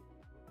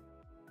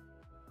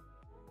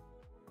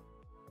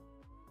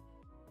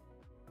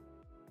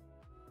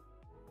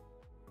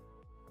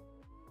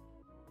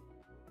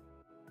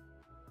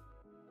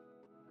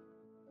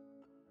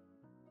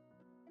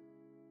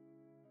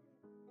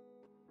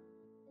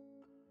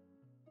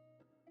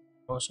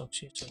 Cross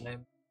axis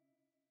alignment.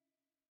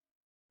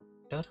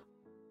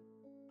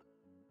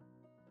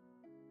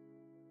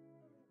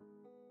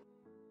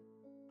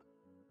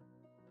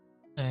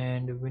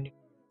 And we need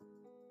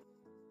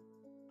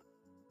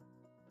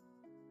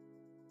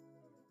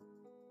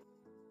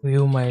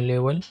view my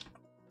level.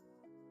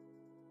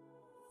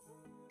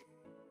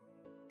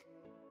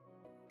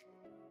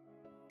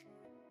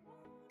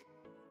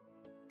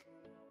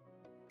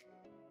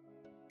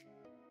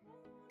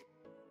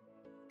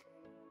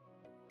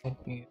 And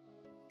here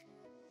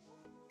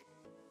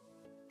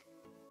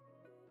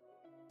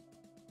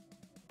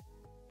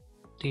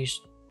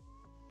this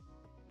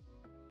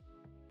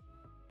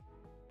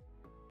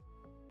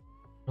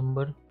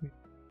number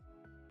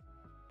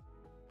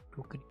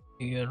to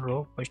create a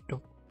row. First of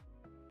all,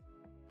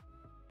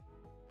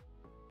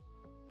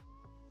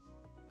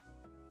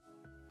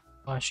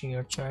 pass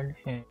here child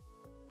and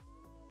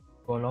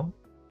column.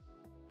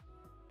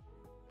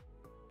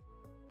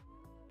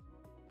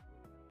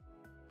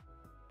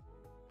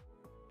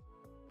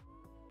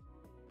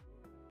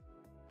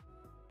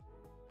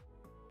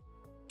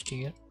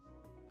 Here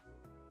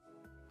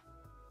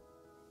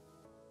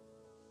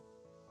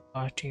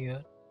pass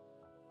here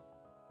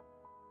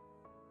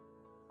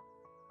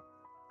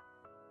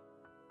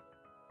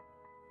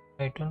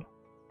title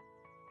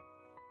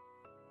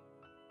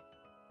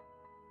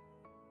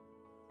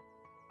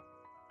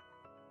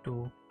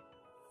to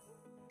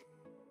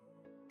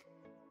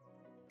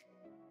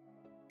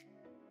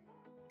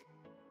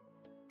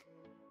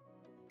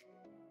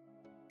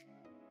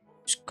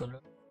this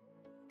color.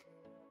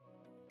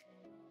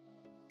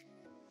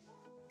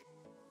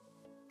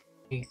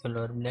 The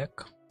color black.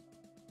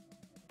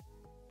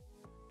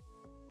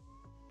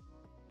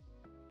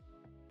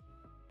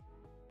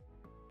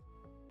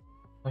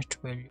 First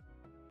value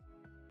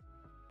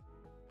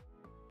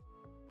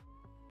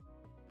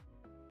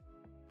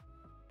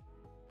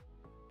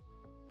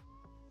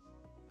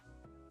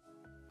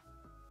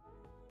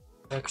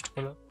text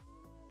color.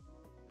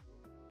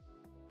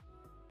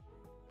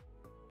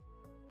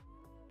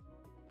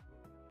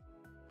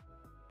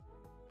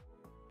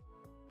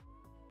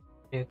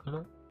 Gray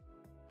color.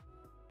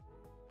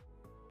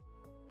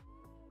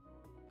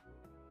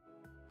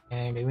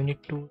 And we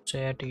need to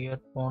set here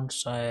font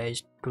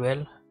size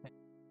 12.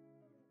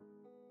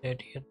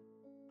 Set here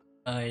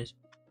size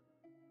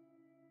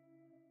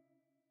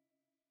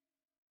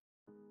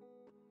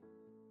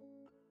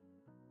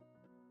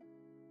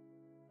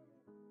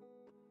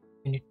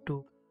we need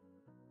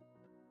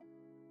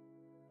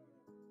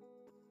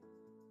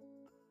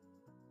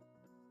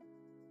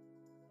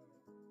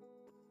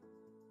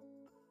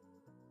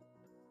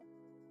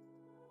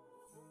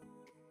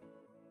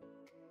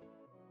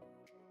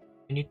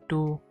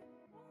to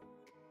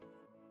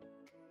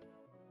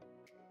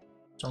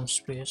some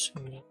space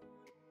here.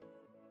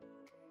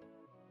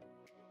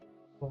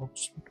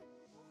 Box.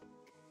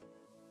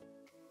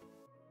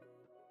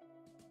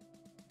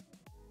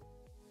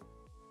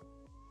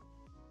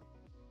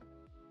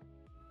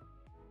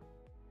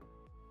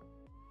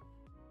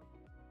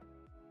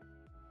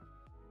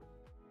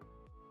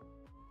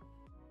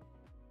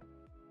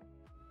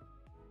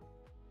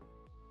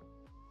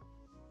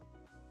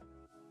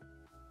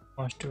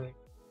 First way.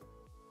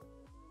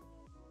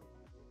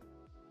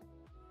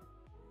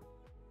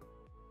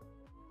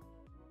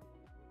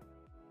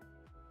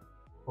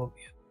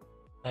 Copy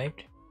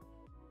right,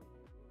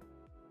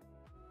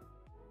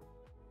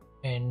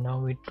 and now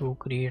we to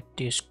create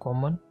this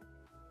common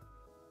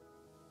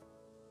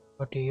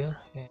but here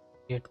and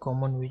create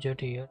common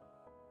widget here,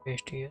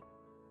 paste here,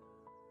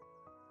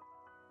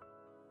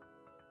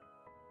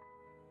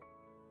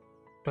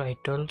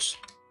 titles,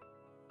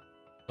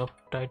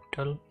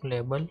 subtitle,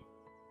 label,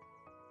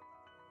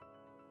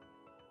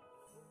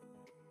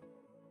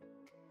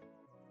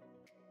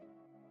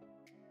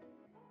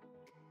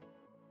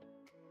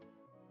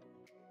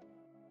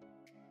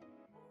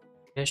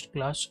 test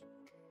class,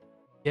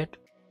 get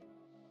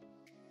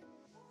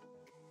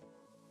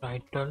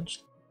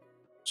titles,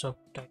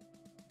 subtitle,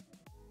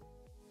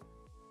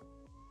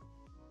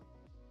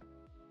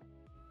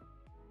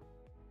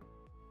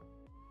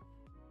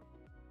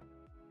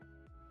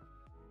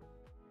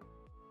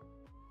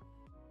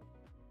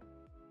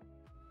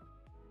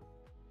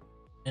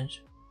 Since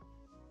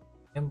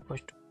I'm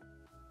first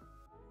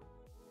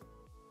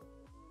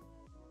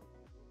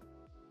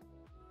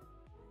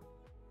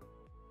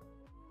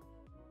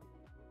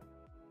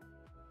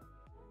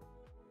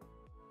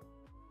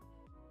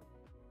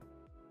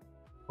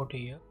put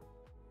here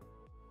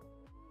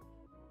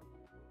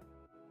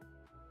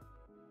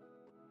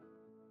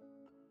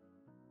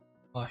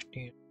past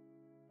year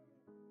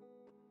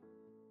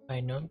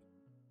final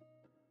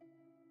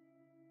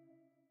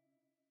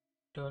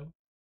turn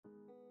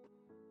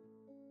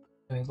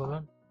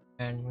semicolon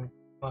and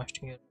past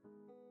year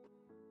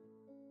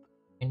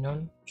final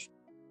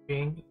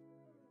string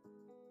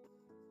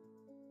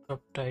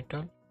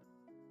subtitle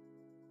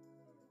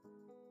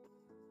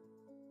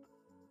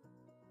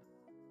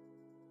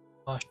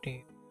past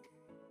year.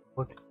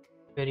 What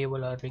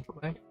variable are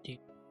required? The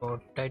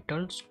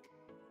titles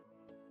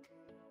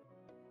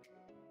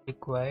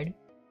required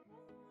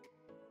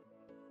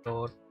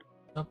dot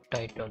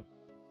subtitle,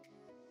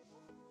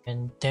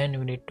 and then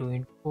we need to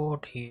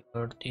import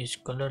here this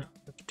color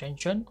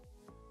extension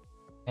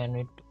and we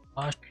need to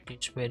pass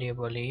this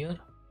variable here.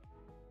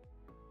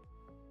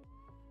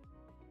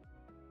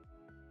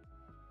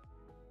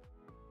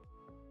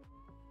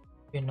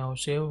 Okay, now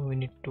save. We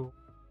need to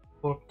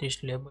put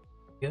this label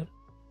here.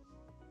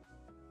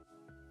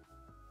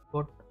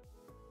 Put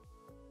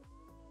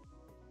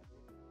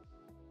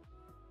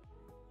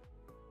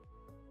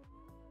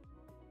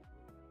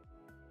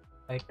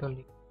title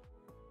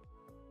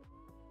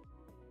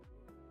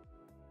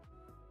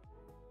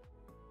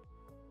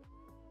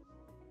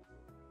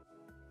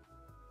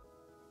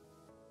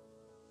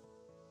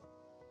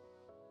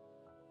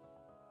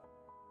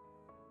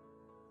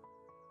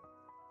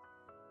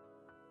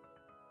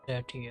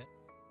that here.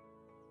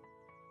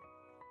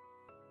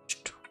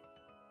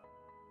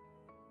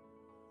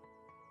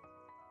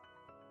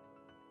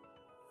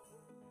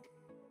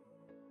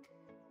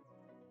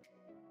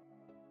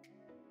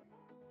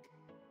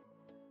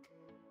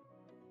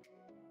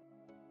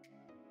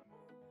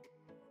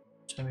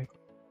 Semicolon.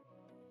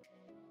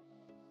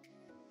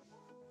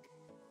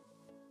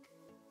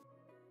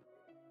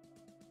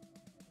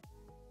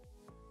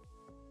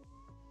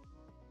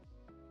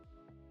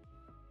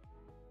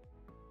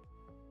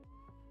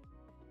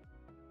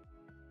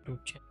 To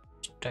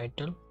change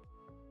title,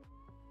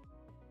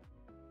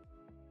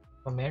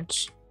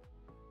 comments,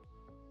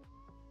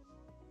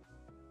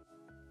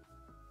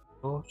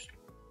 rows,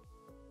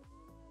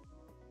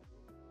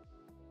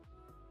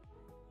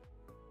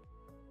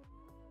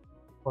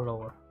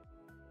 follower.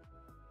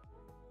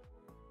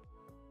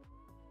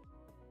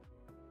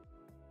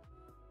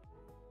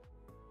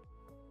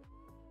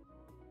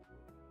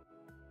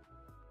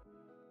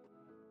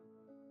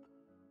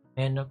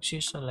 And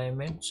axis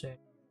alignment set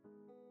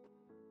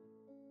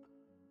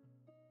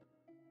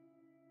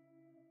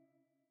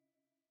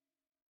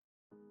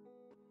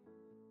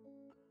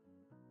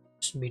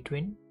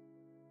between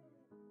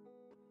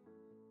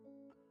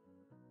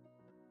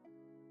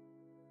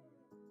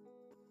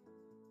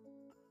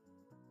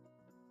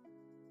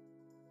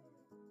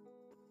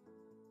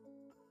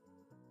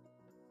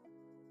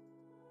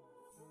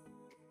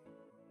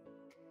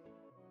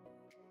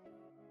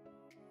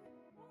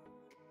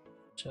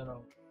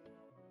surround.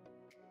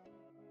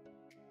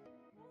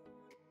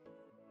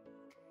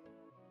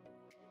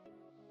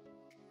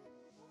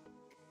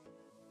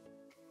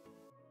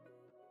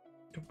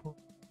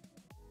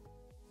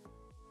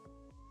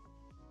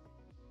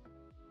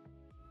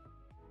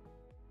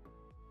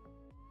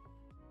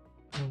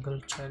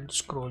 Single child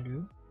scroll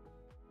view.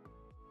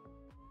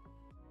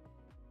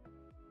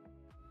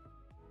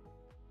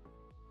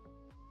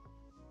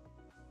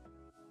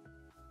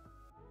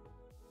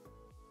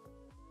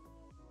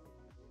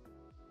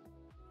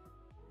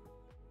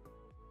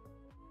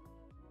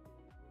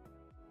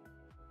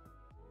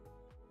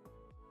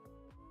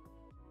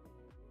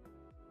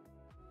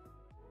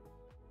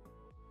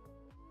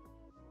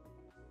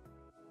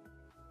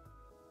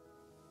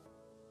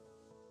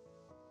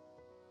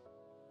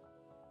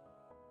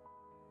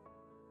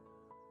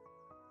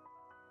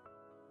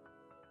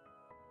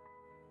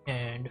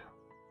 And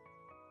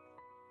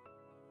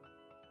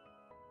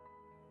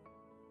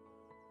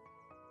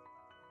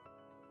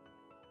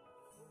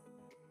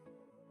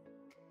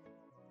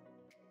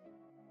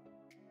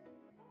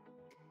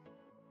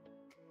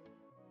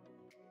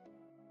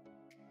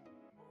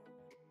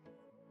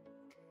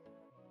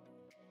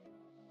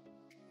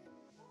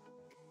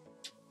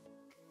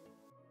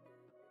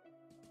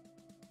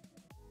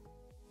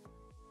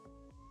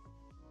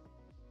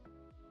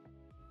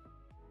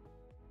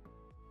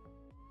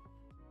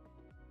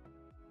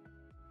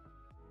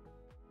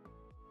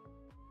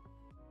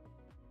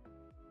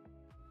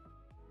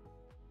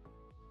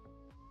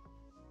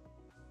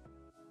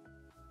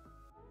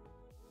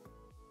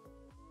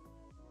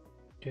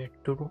date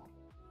to do.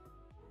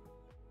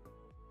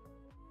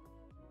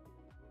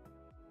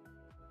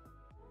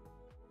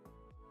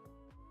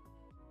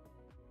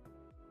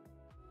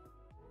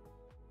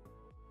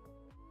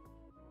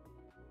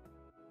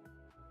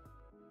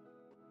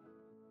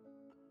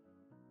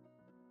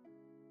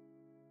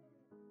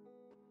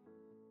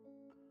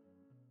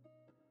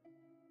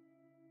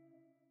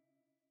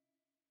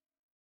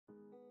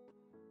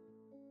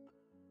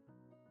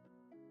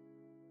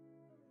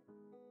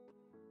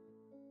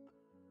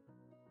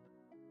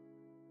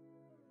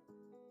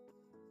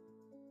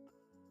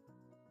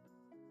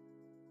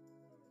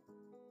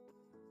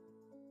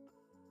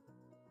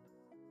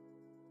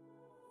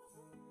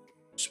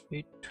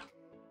 speed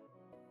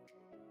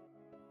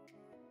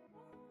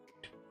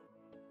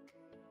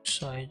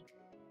size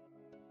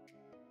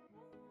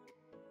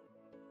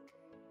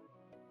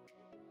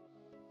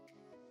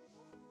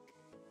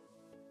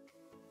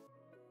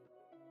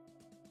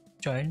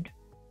child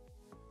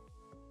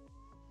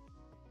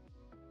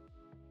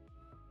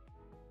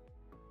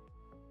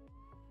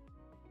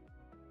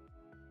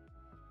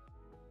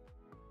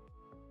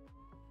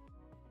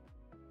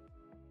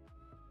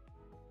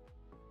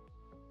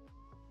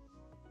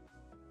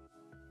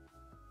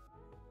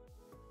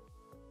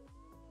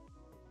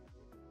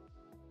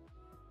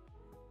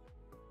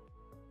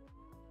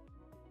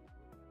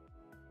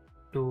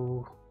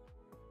to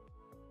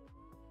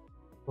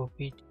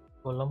copy the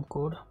column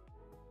code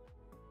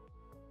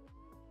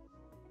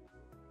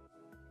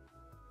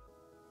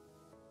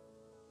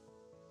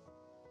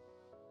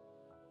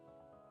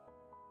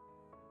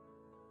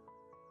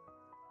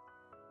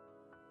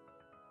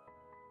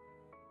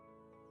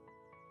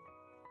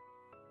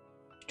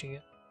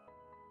here,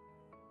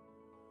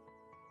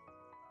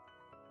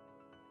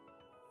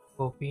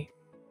 copy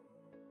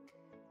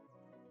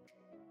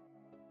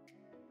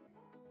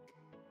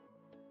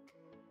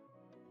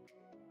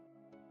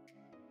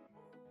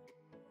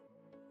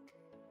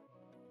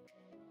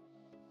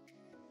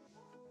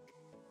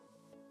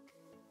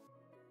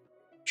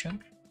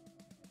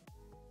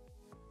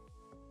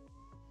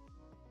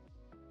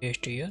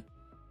paste here,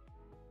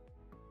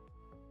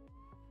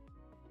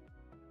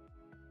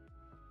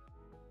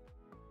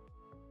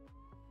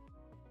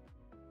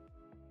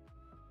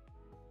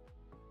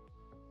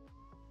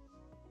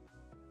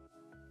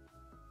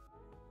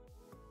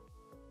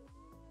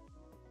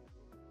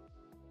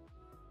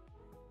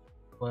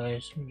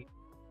 otherwise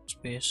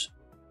space,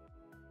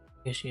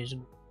 this is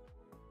good,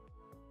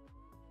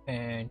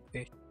 and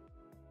paste.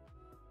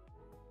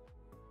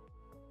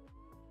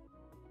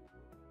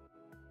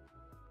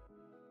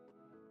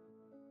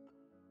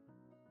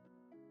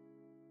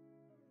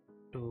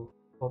 To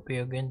copy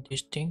again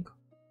this thing,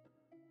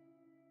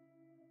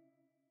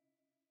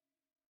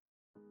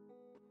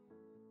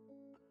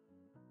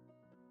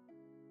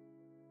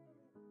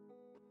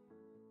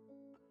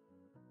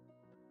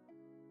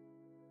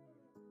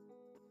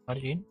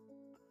 margin,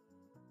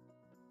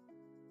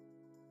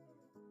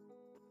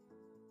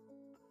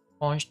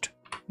 const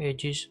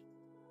edges,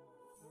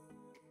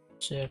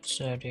 set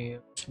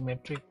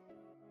symmetric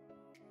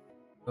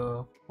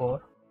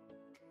for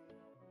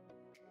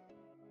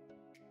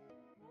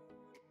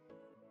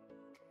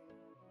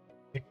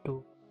it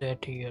to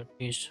set here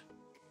is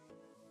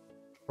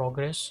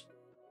progress,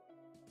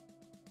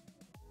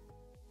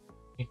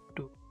 need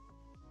to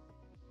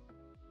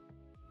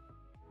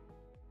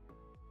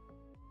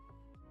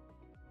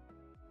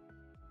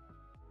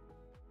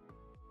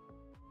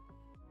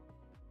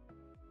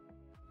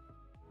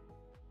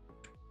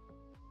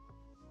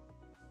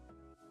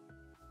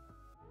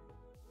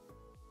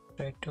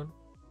title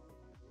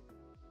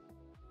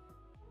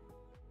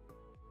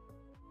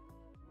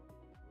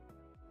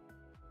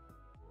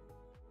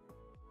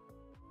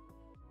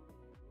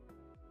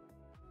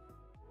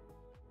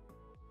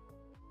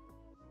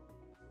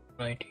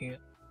right here,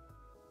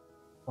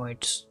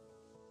 points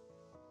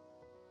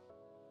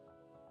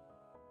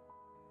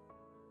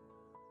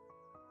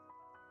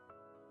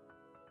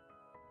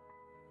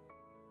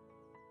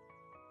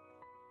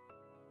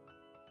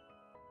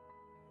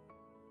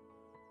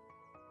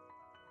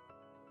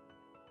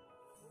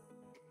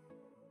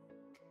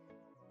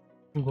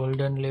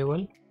golden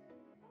level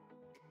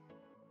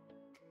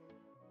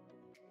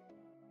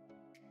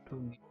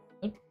to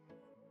get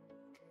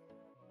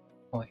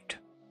point.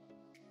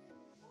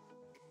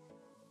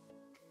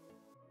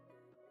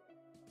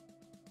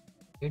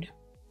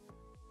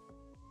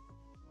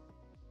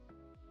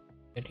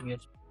 That here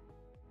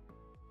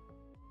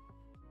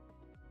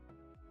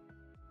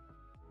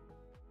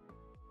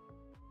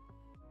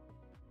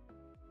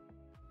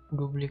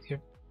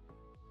duplicate,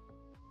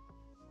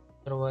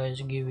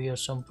 otherwise give here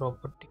some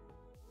property.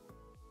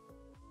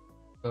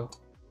 So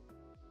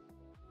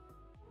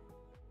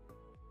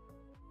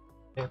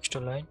text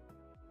line,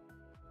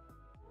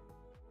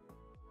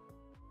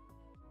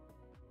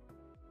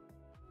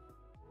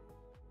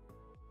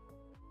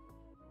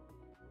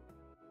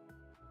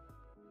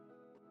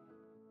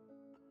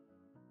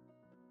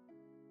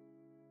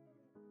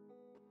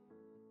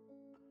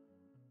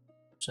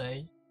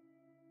 size,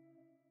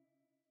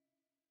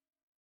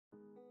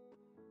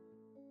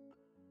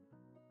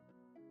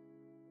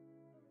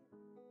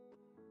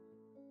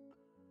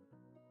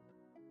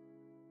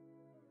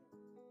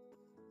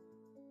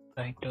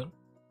 title,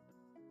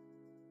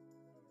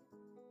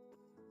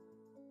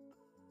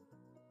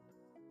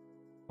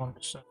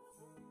 font size,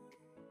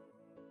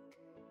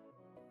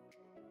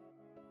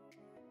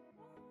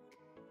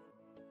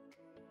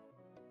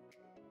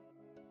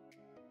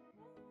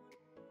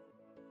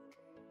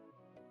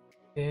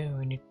 okay,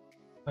 we need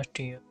first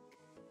here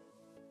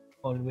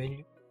all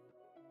value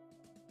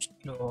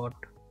slot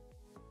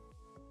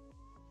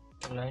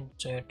line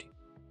set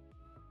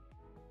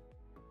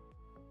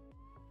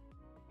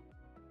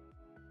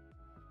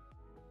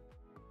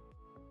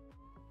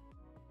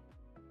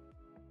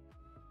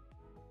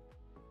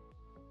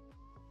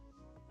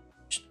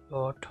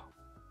dot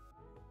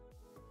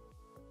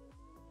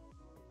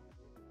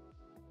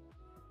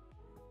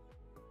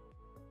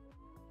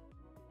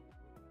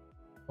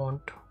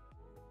font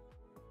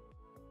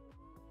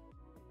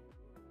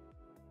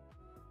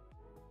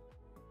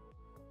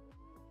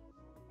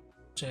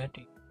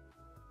setting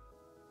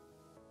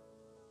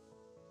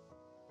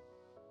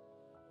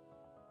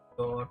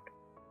dot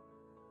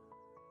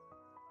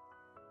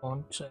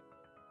font size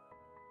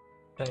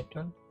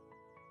title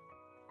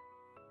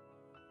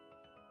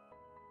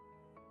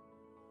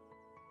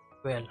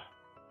 12.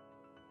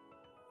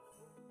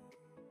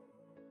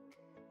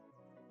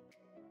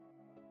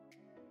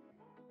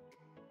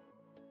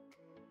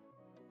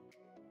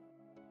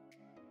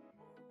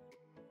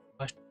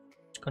 First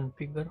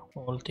configure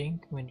all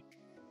things when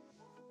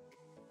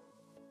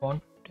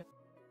font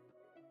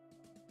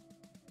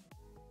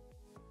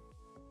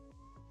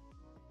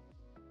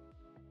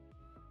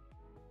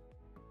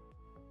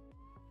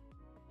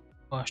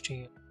past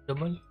here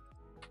double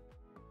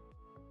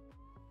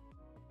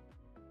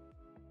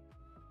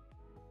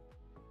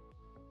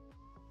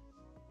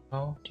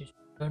now this is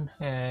done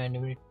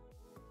and we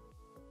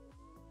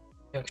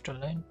extra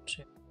line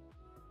say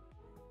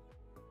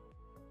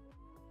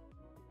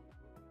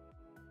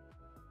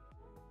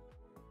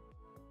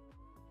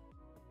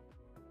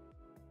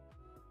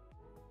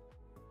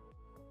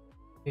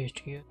paste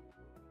here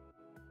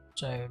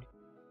side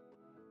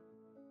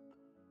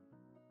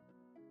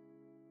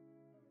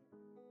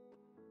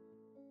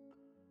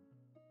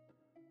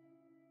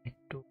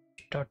to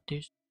start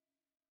this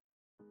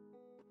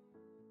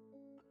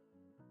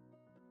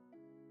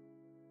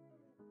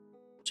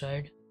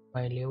side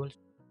my level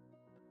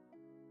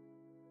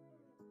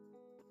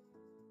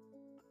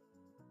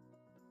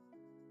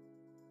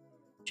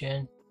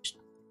change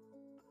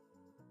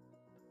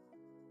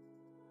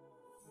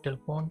title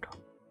font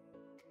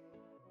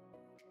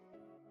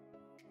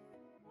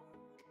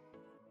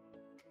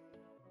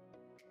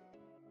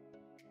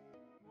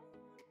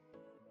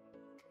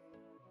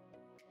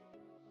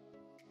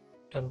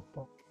title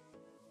font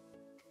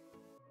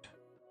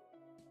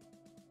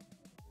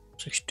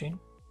 16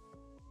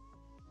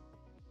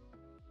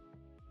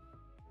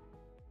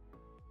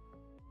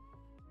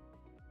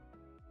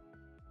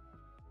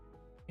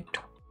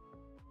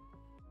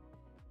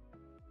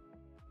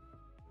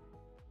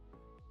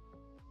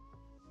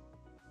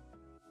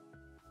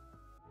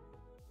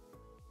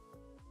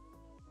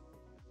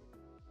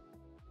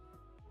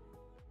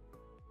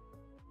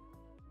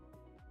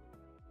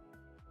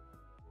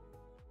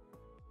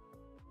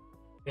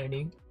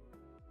 adding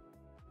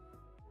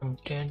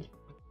content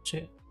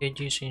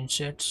edges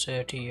insert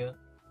set here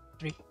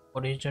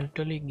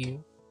horizontally give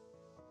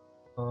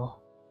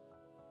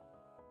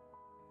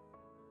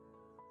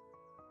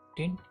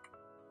 10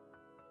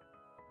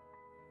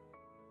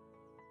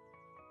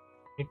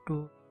 need to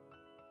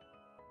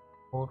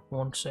more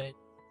font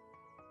size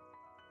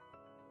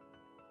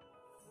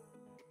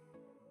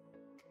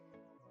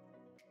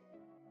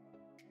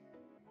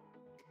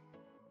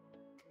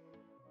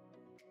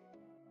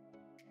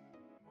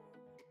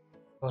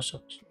cross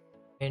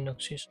main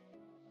axis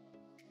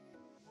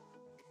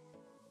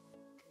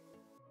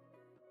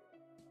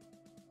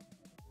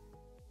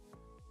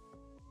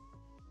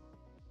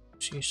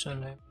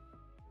align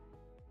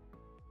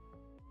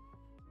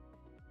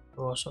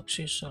cross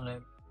axis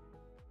align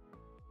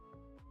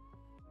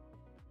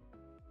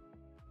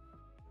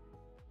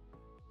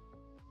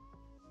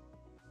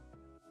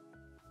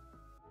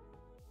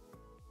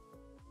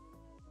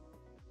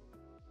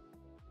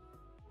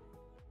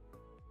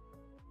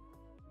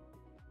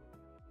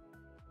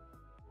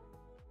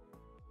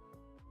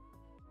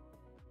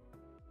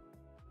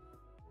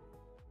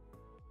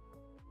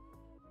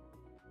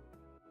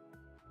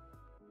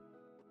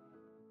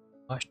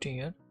last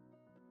year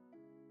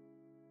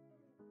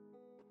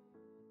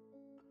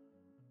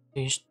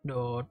this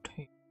dot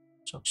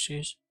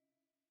success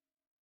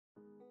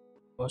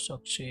for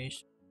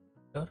success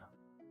here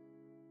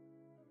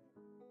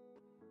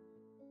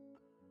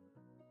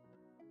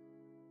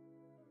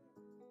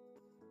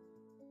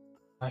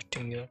last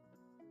year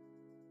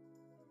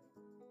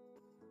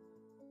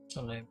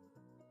select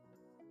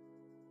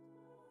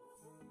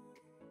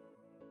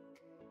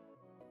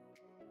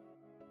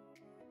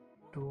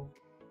to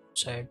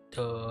set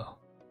the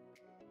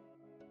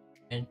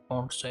and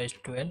font size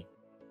 12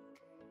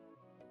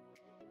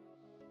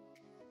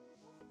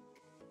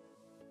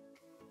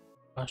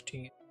 last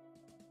year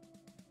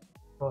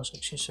for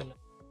success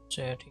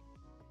set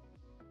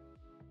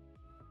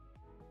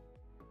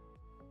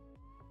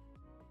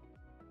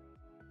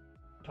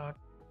start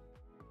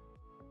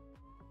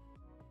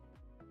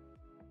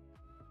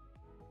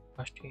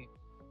last year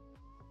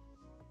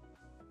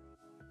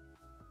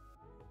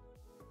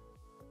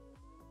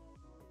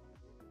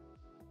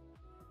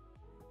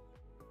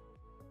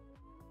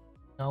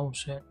now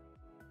set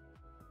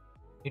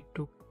it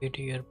to create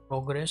here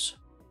progress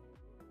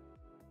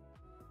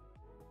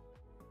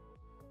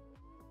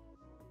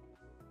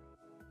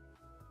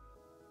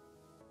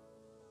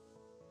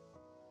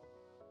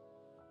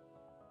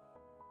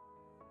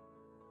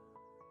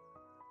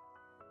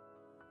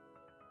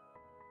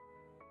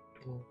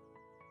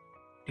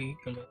T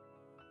color.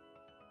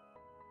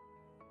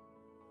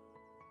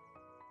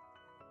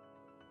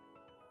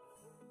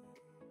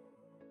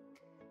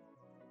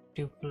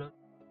 Active color.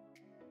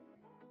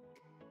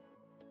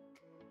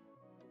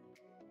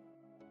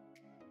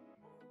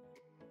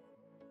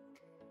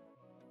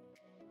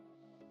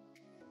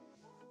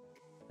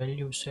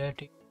 Value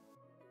set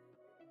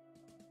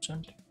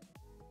 %.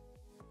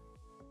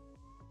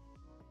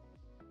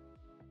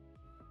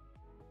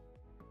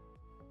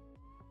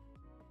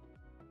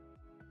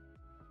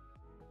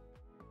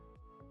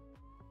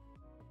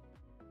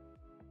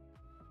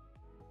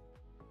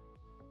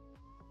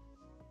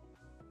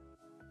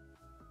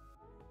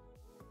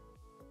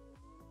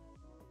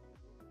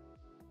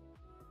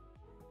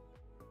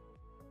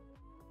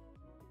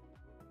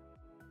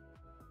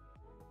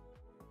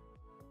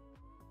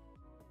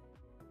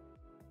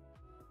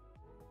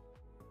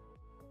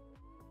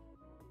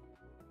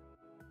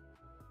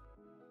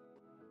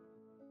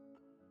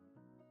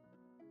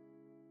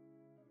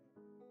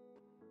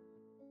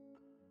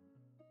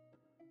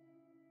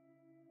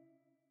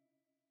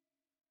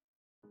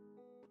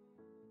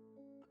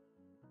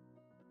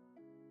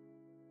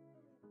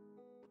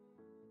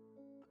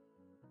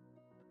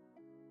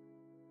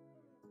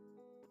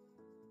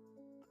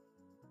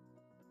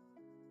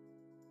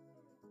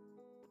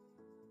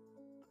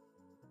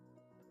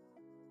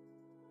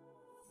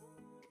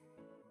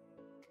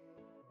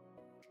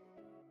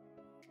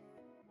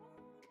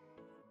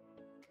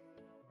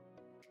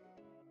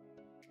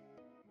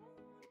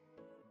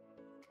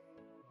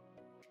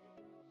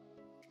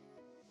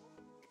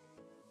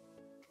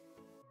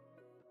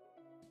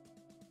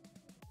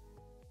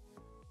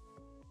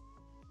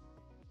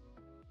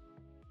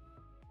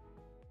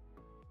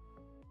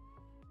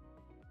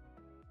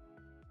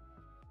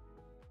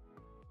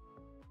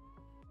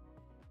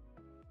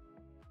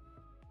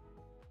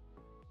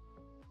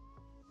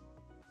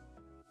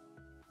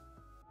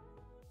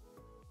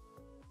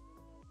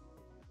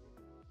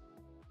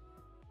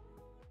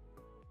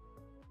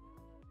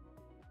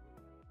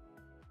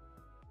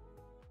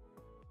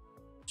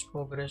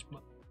 Progress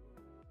bar.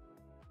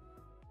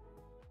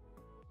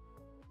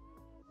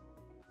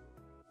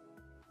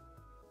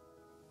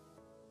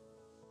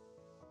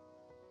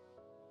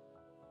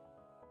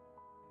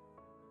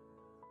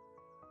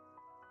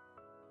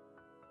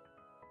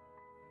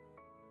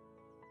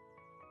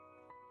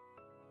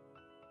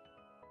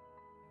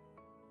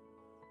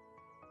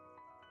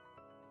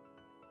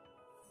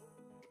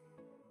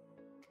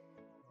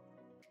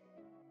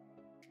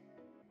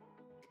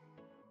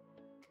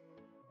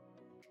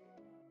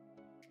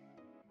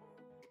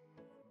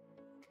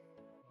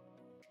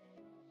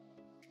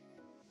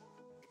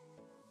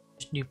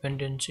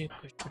 Dependency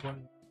customer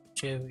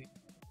save.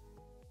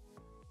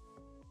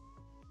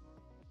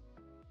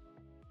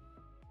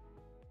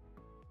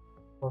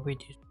 Copy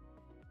this.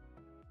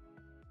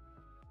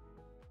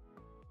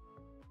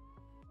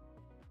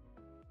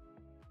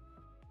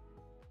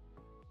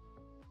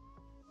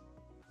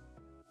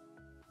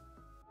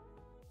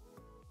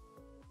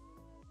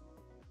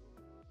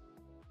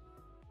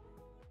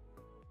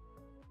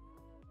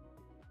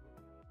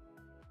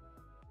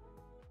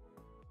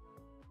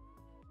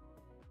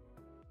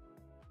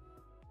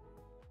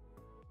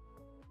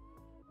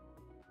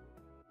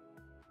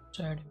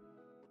 Side.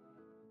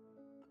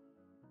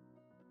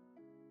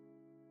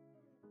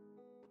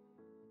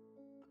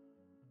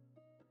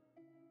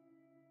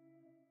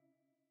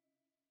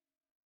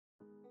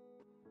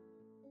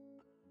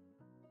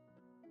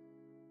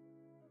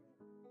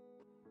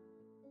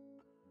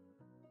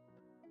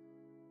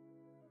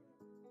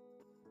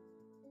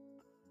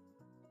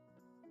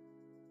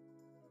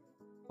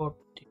 Put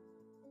the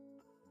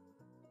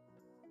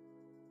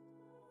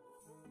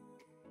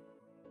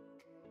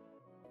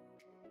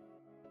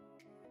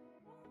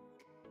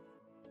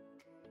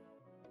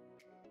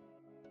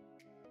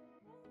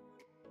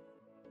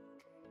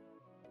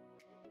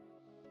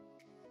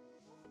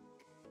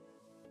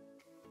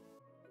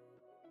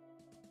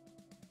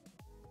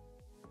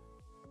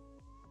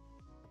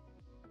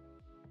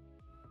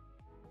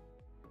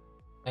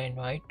line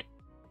white.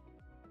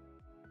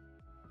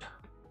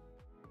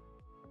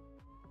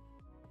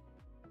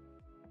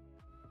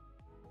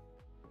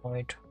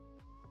 White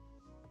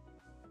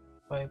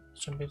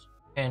 5%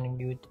 and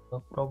give the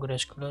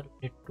progress color.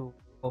 Need to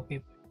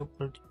copy to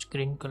put the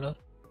screen color.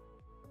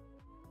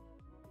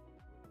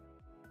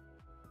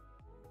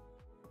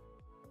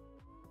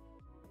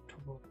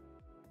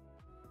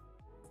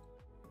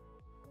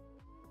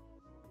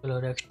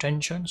 Color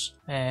extensions,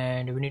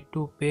 and we need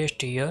to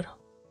paste here.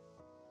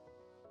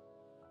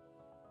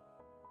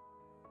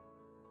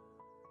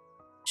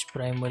 This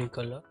primary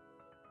color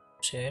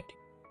set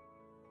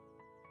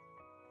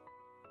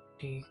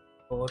the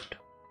dot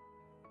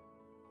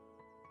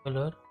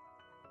color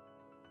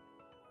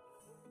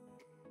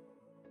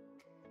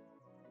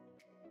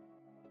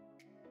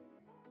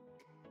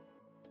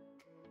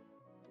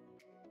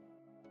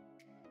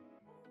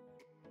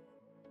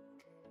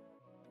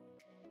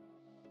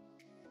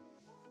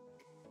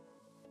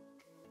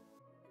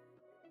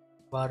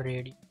bar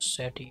radius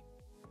set it.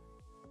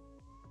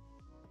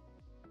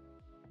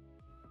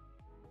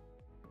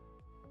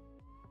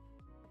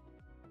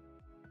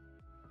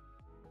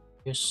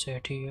 just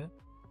set here.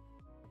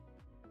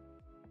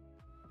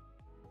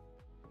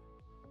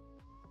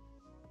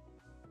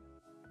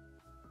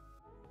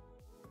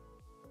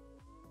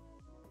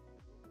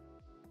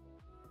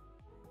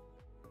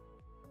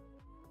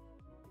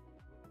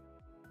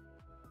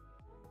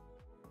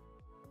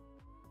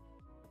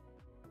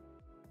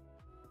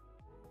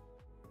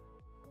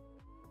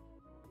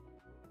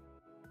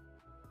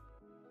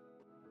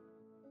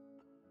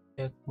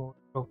 Check more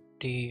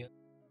property here.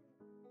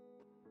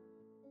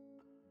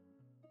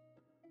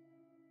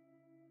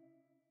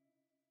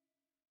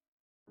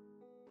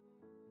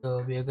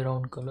 The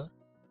background color.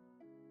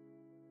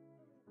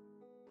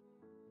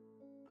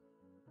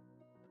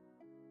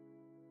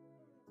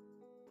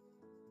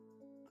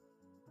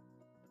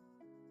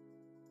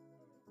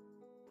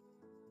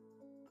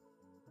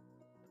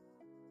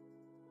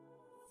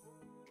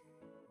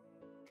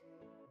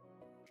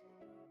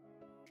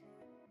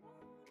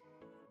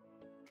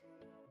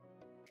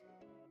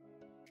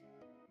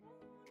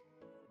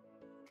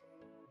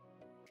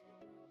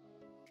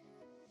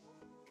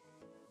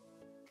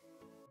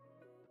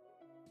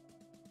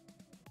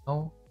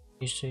 Now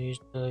this is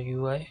the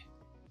UI.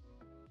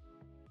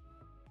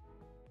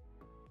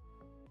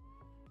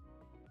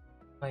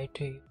 Right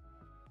here.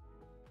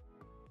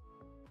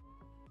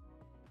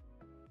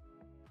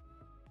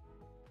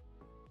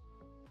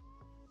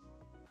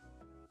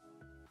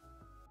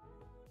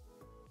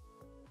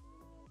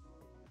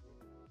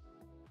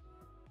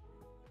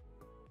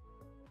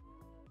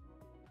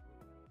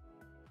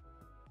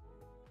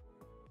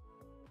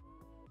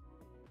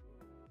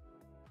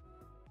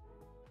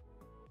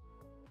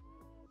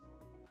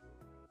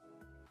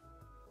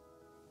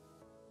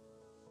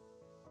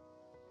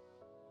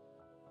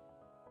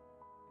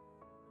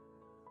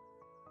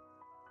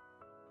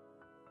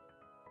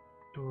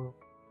 To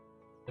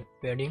the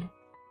padding,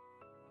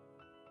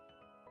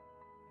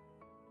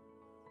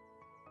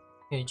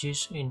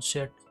 edges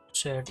insert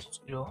set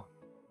 0.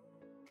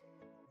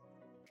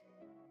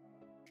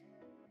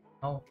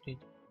 Now it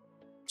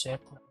set.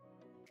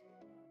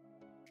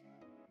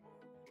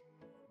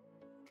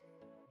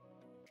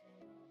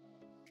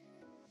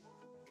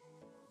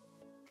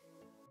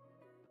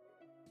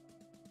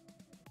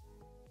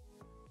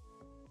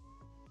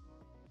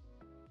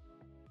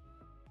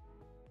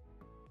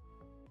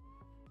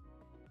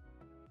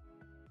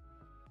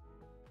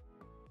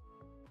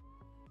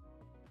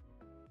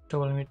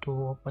 So allow me to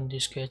open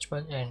this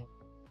sketchpad and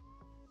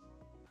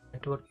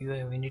network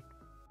UI. We need to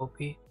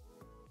copy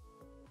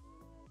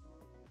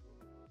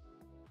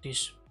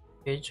this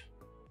page,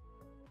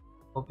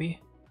 copy,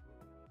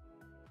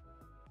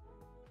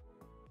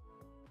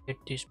 get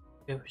this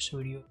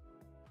video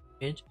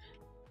page,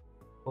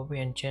 copy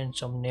and change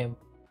some name.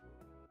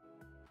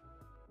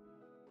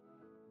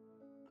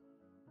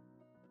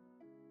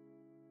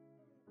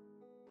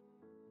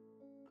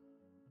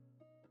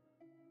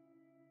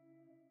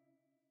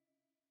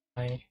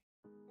 My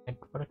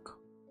network.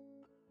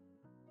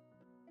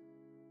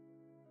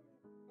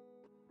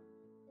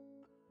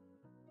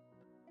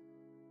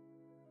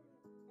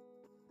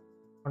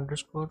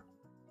 Underscore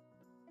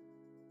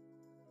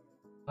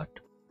but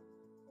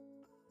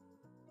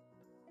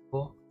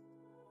go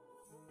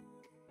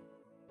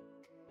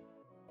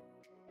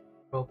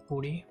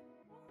foodie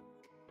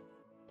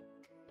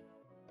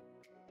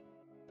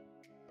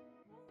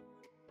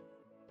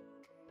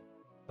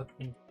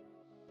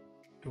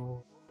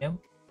to m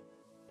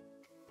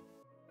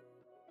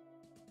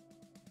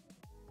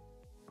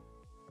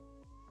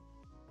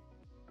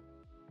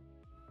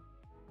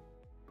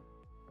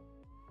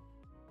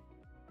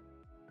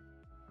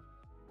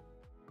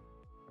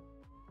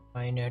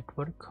my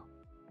network.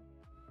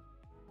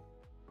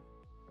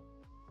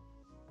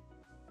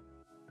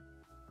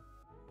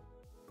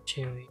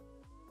 Save it.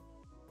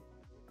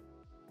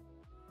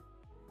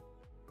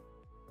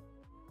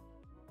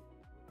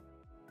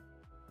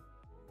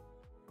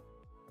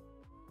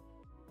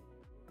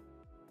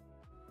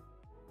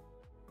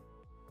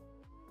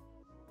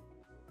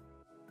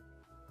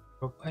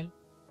 Profile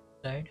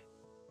side.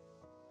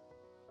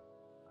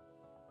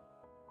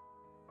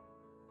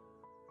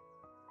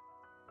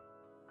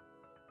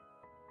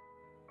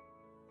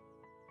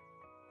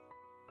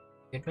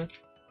 Header.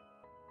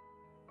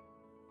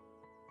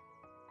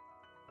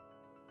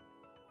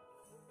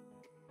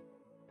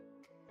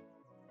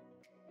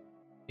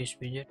 This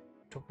widget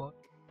support.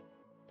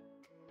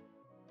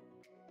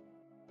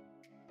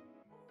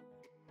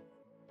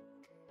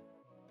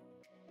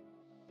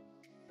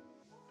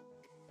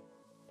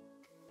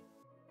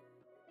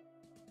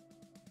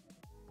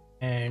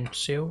 And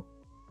save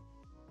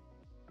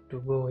to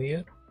go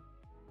here.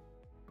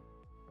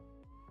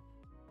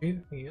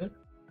 Here.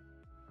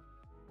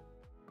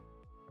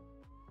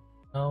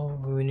 Now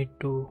we need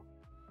to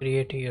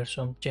create here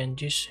some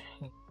changes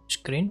in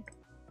screen.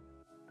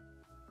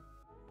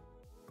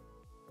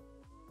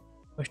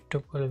 First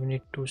of all, we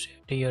need to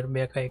set here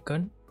back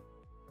icon.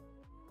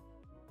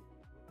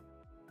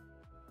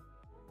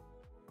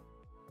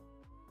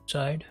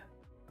 Side.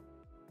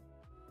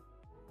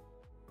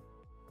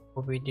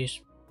 Copy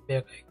this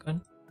back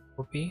icon.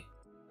 Copy.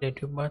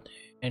 creative path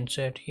and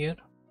set here.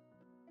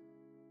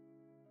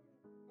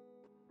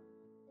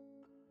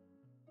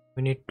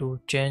 We need to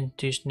change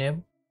this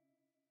name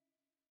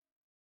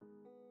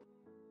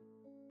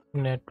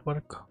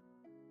network.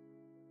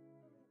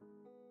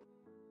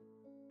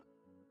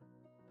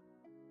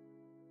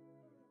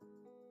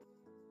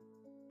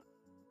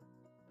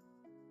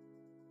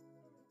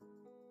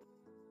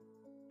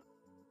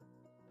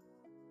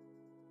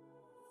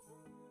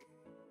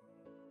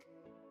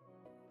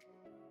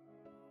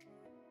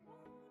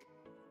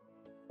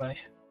 Bye.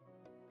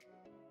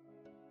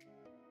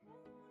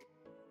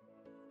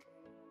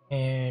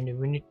 And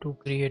we need to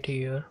create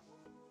here,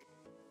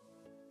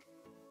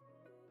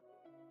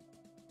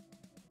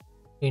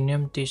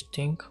 rename this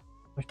thing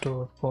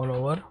to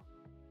follower.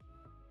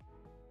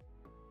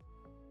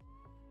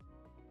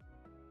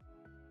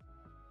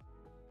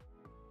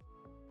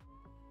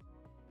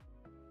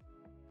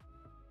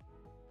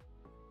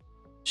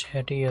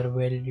 Set here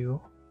value,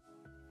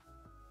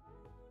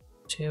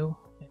 save,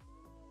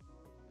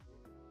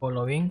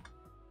 following.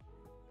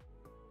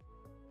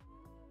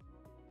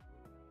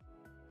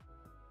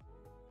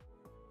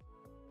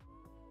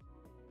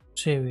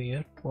 Save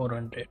here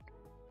 400.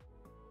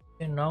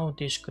 And now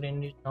this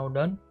screen is now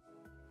done.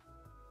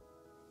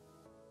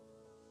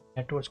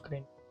 Network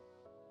screen.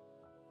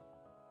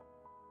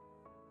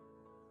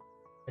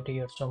 Set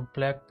here some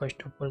flag. First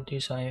of all,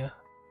 this I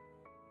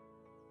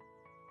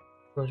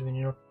because we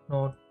need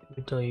not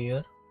with the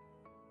here.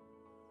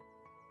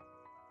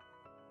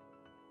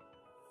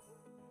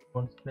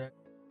 One flag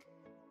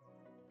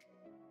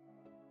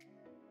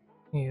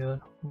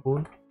here,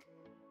 bool.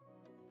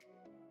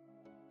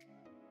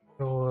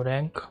 So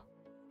rank,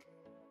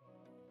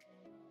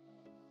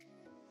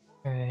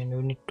 and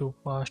we need to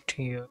pass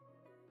here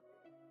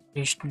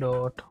list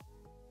dot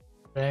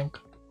rank.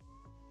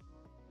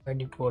 By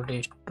default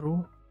is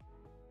true,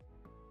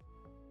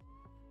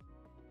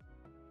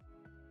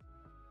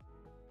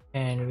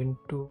 and we need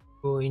to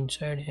go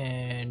inside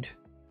and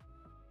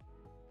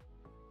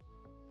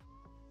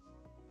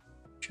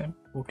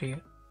put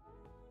here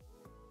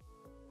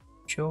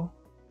show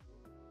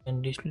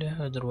and display,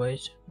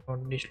 otherwise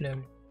not display.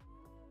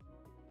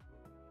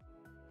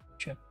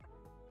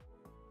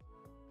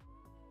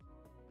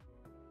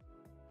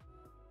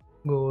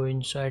 Go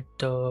inside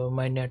the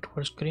my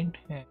network screen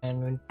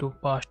and went to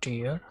pass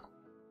here,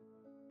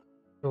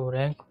 so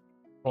rank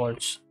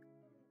false.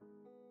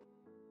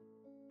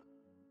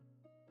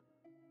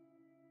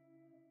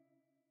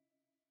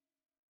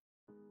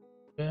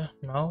 Okay,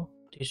 now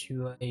this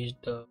UI is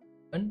the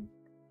one.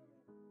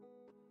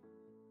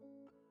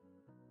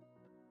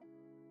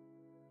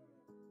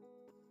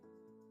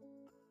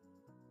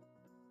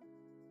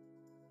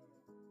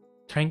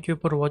 Thank you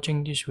for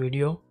watching this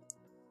video,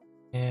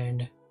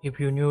 and if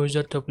you're new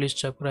user, so please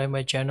subscribe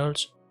my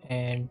channels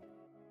and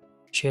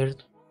share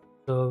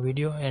the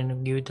video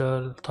and give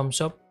the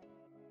thumbs up.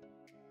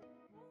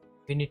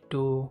 We need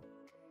to,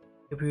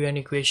 if you have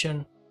any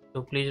question,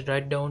 so please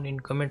write down in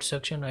comment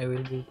section. I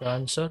will give the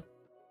answer.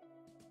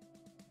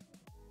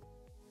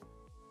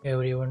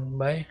 Everyone,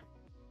 bye.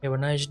 Have a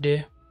nice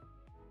day.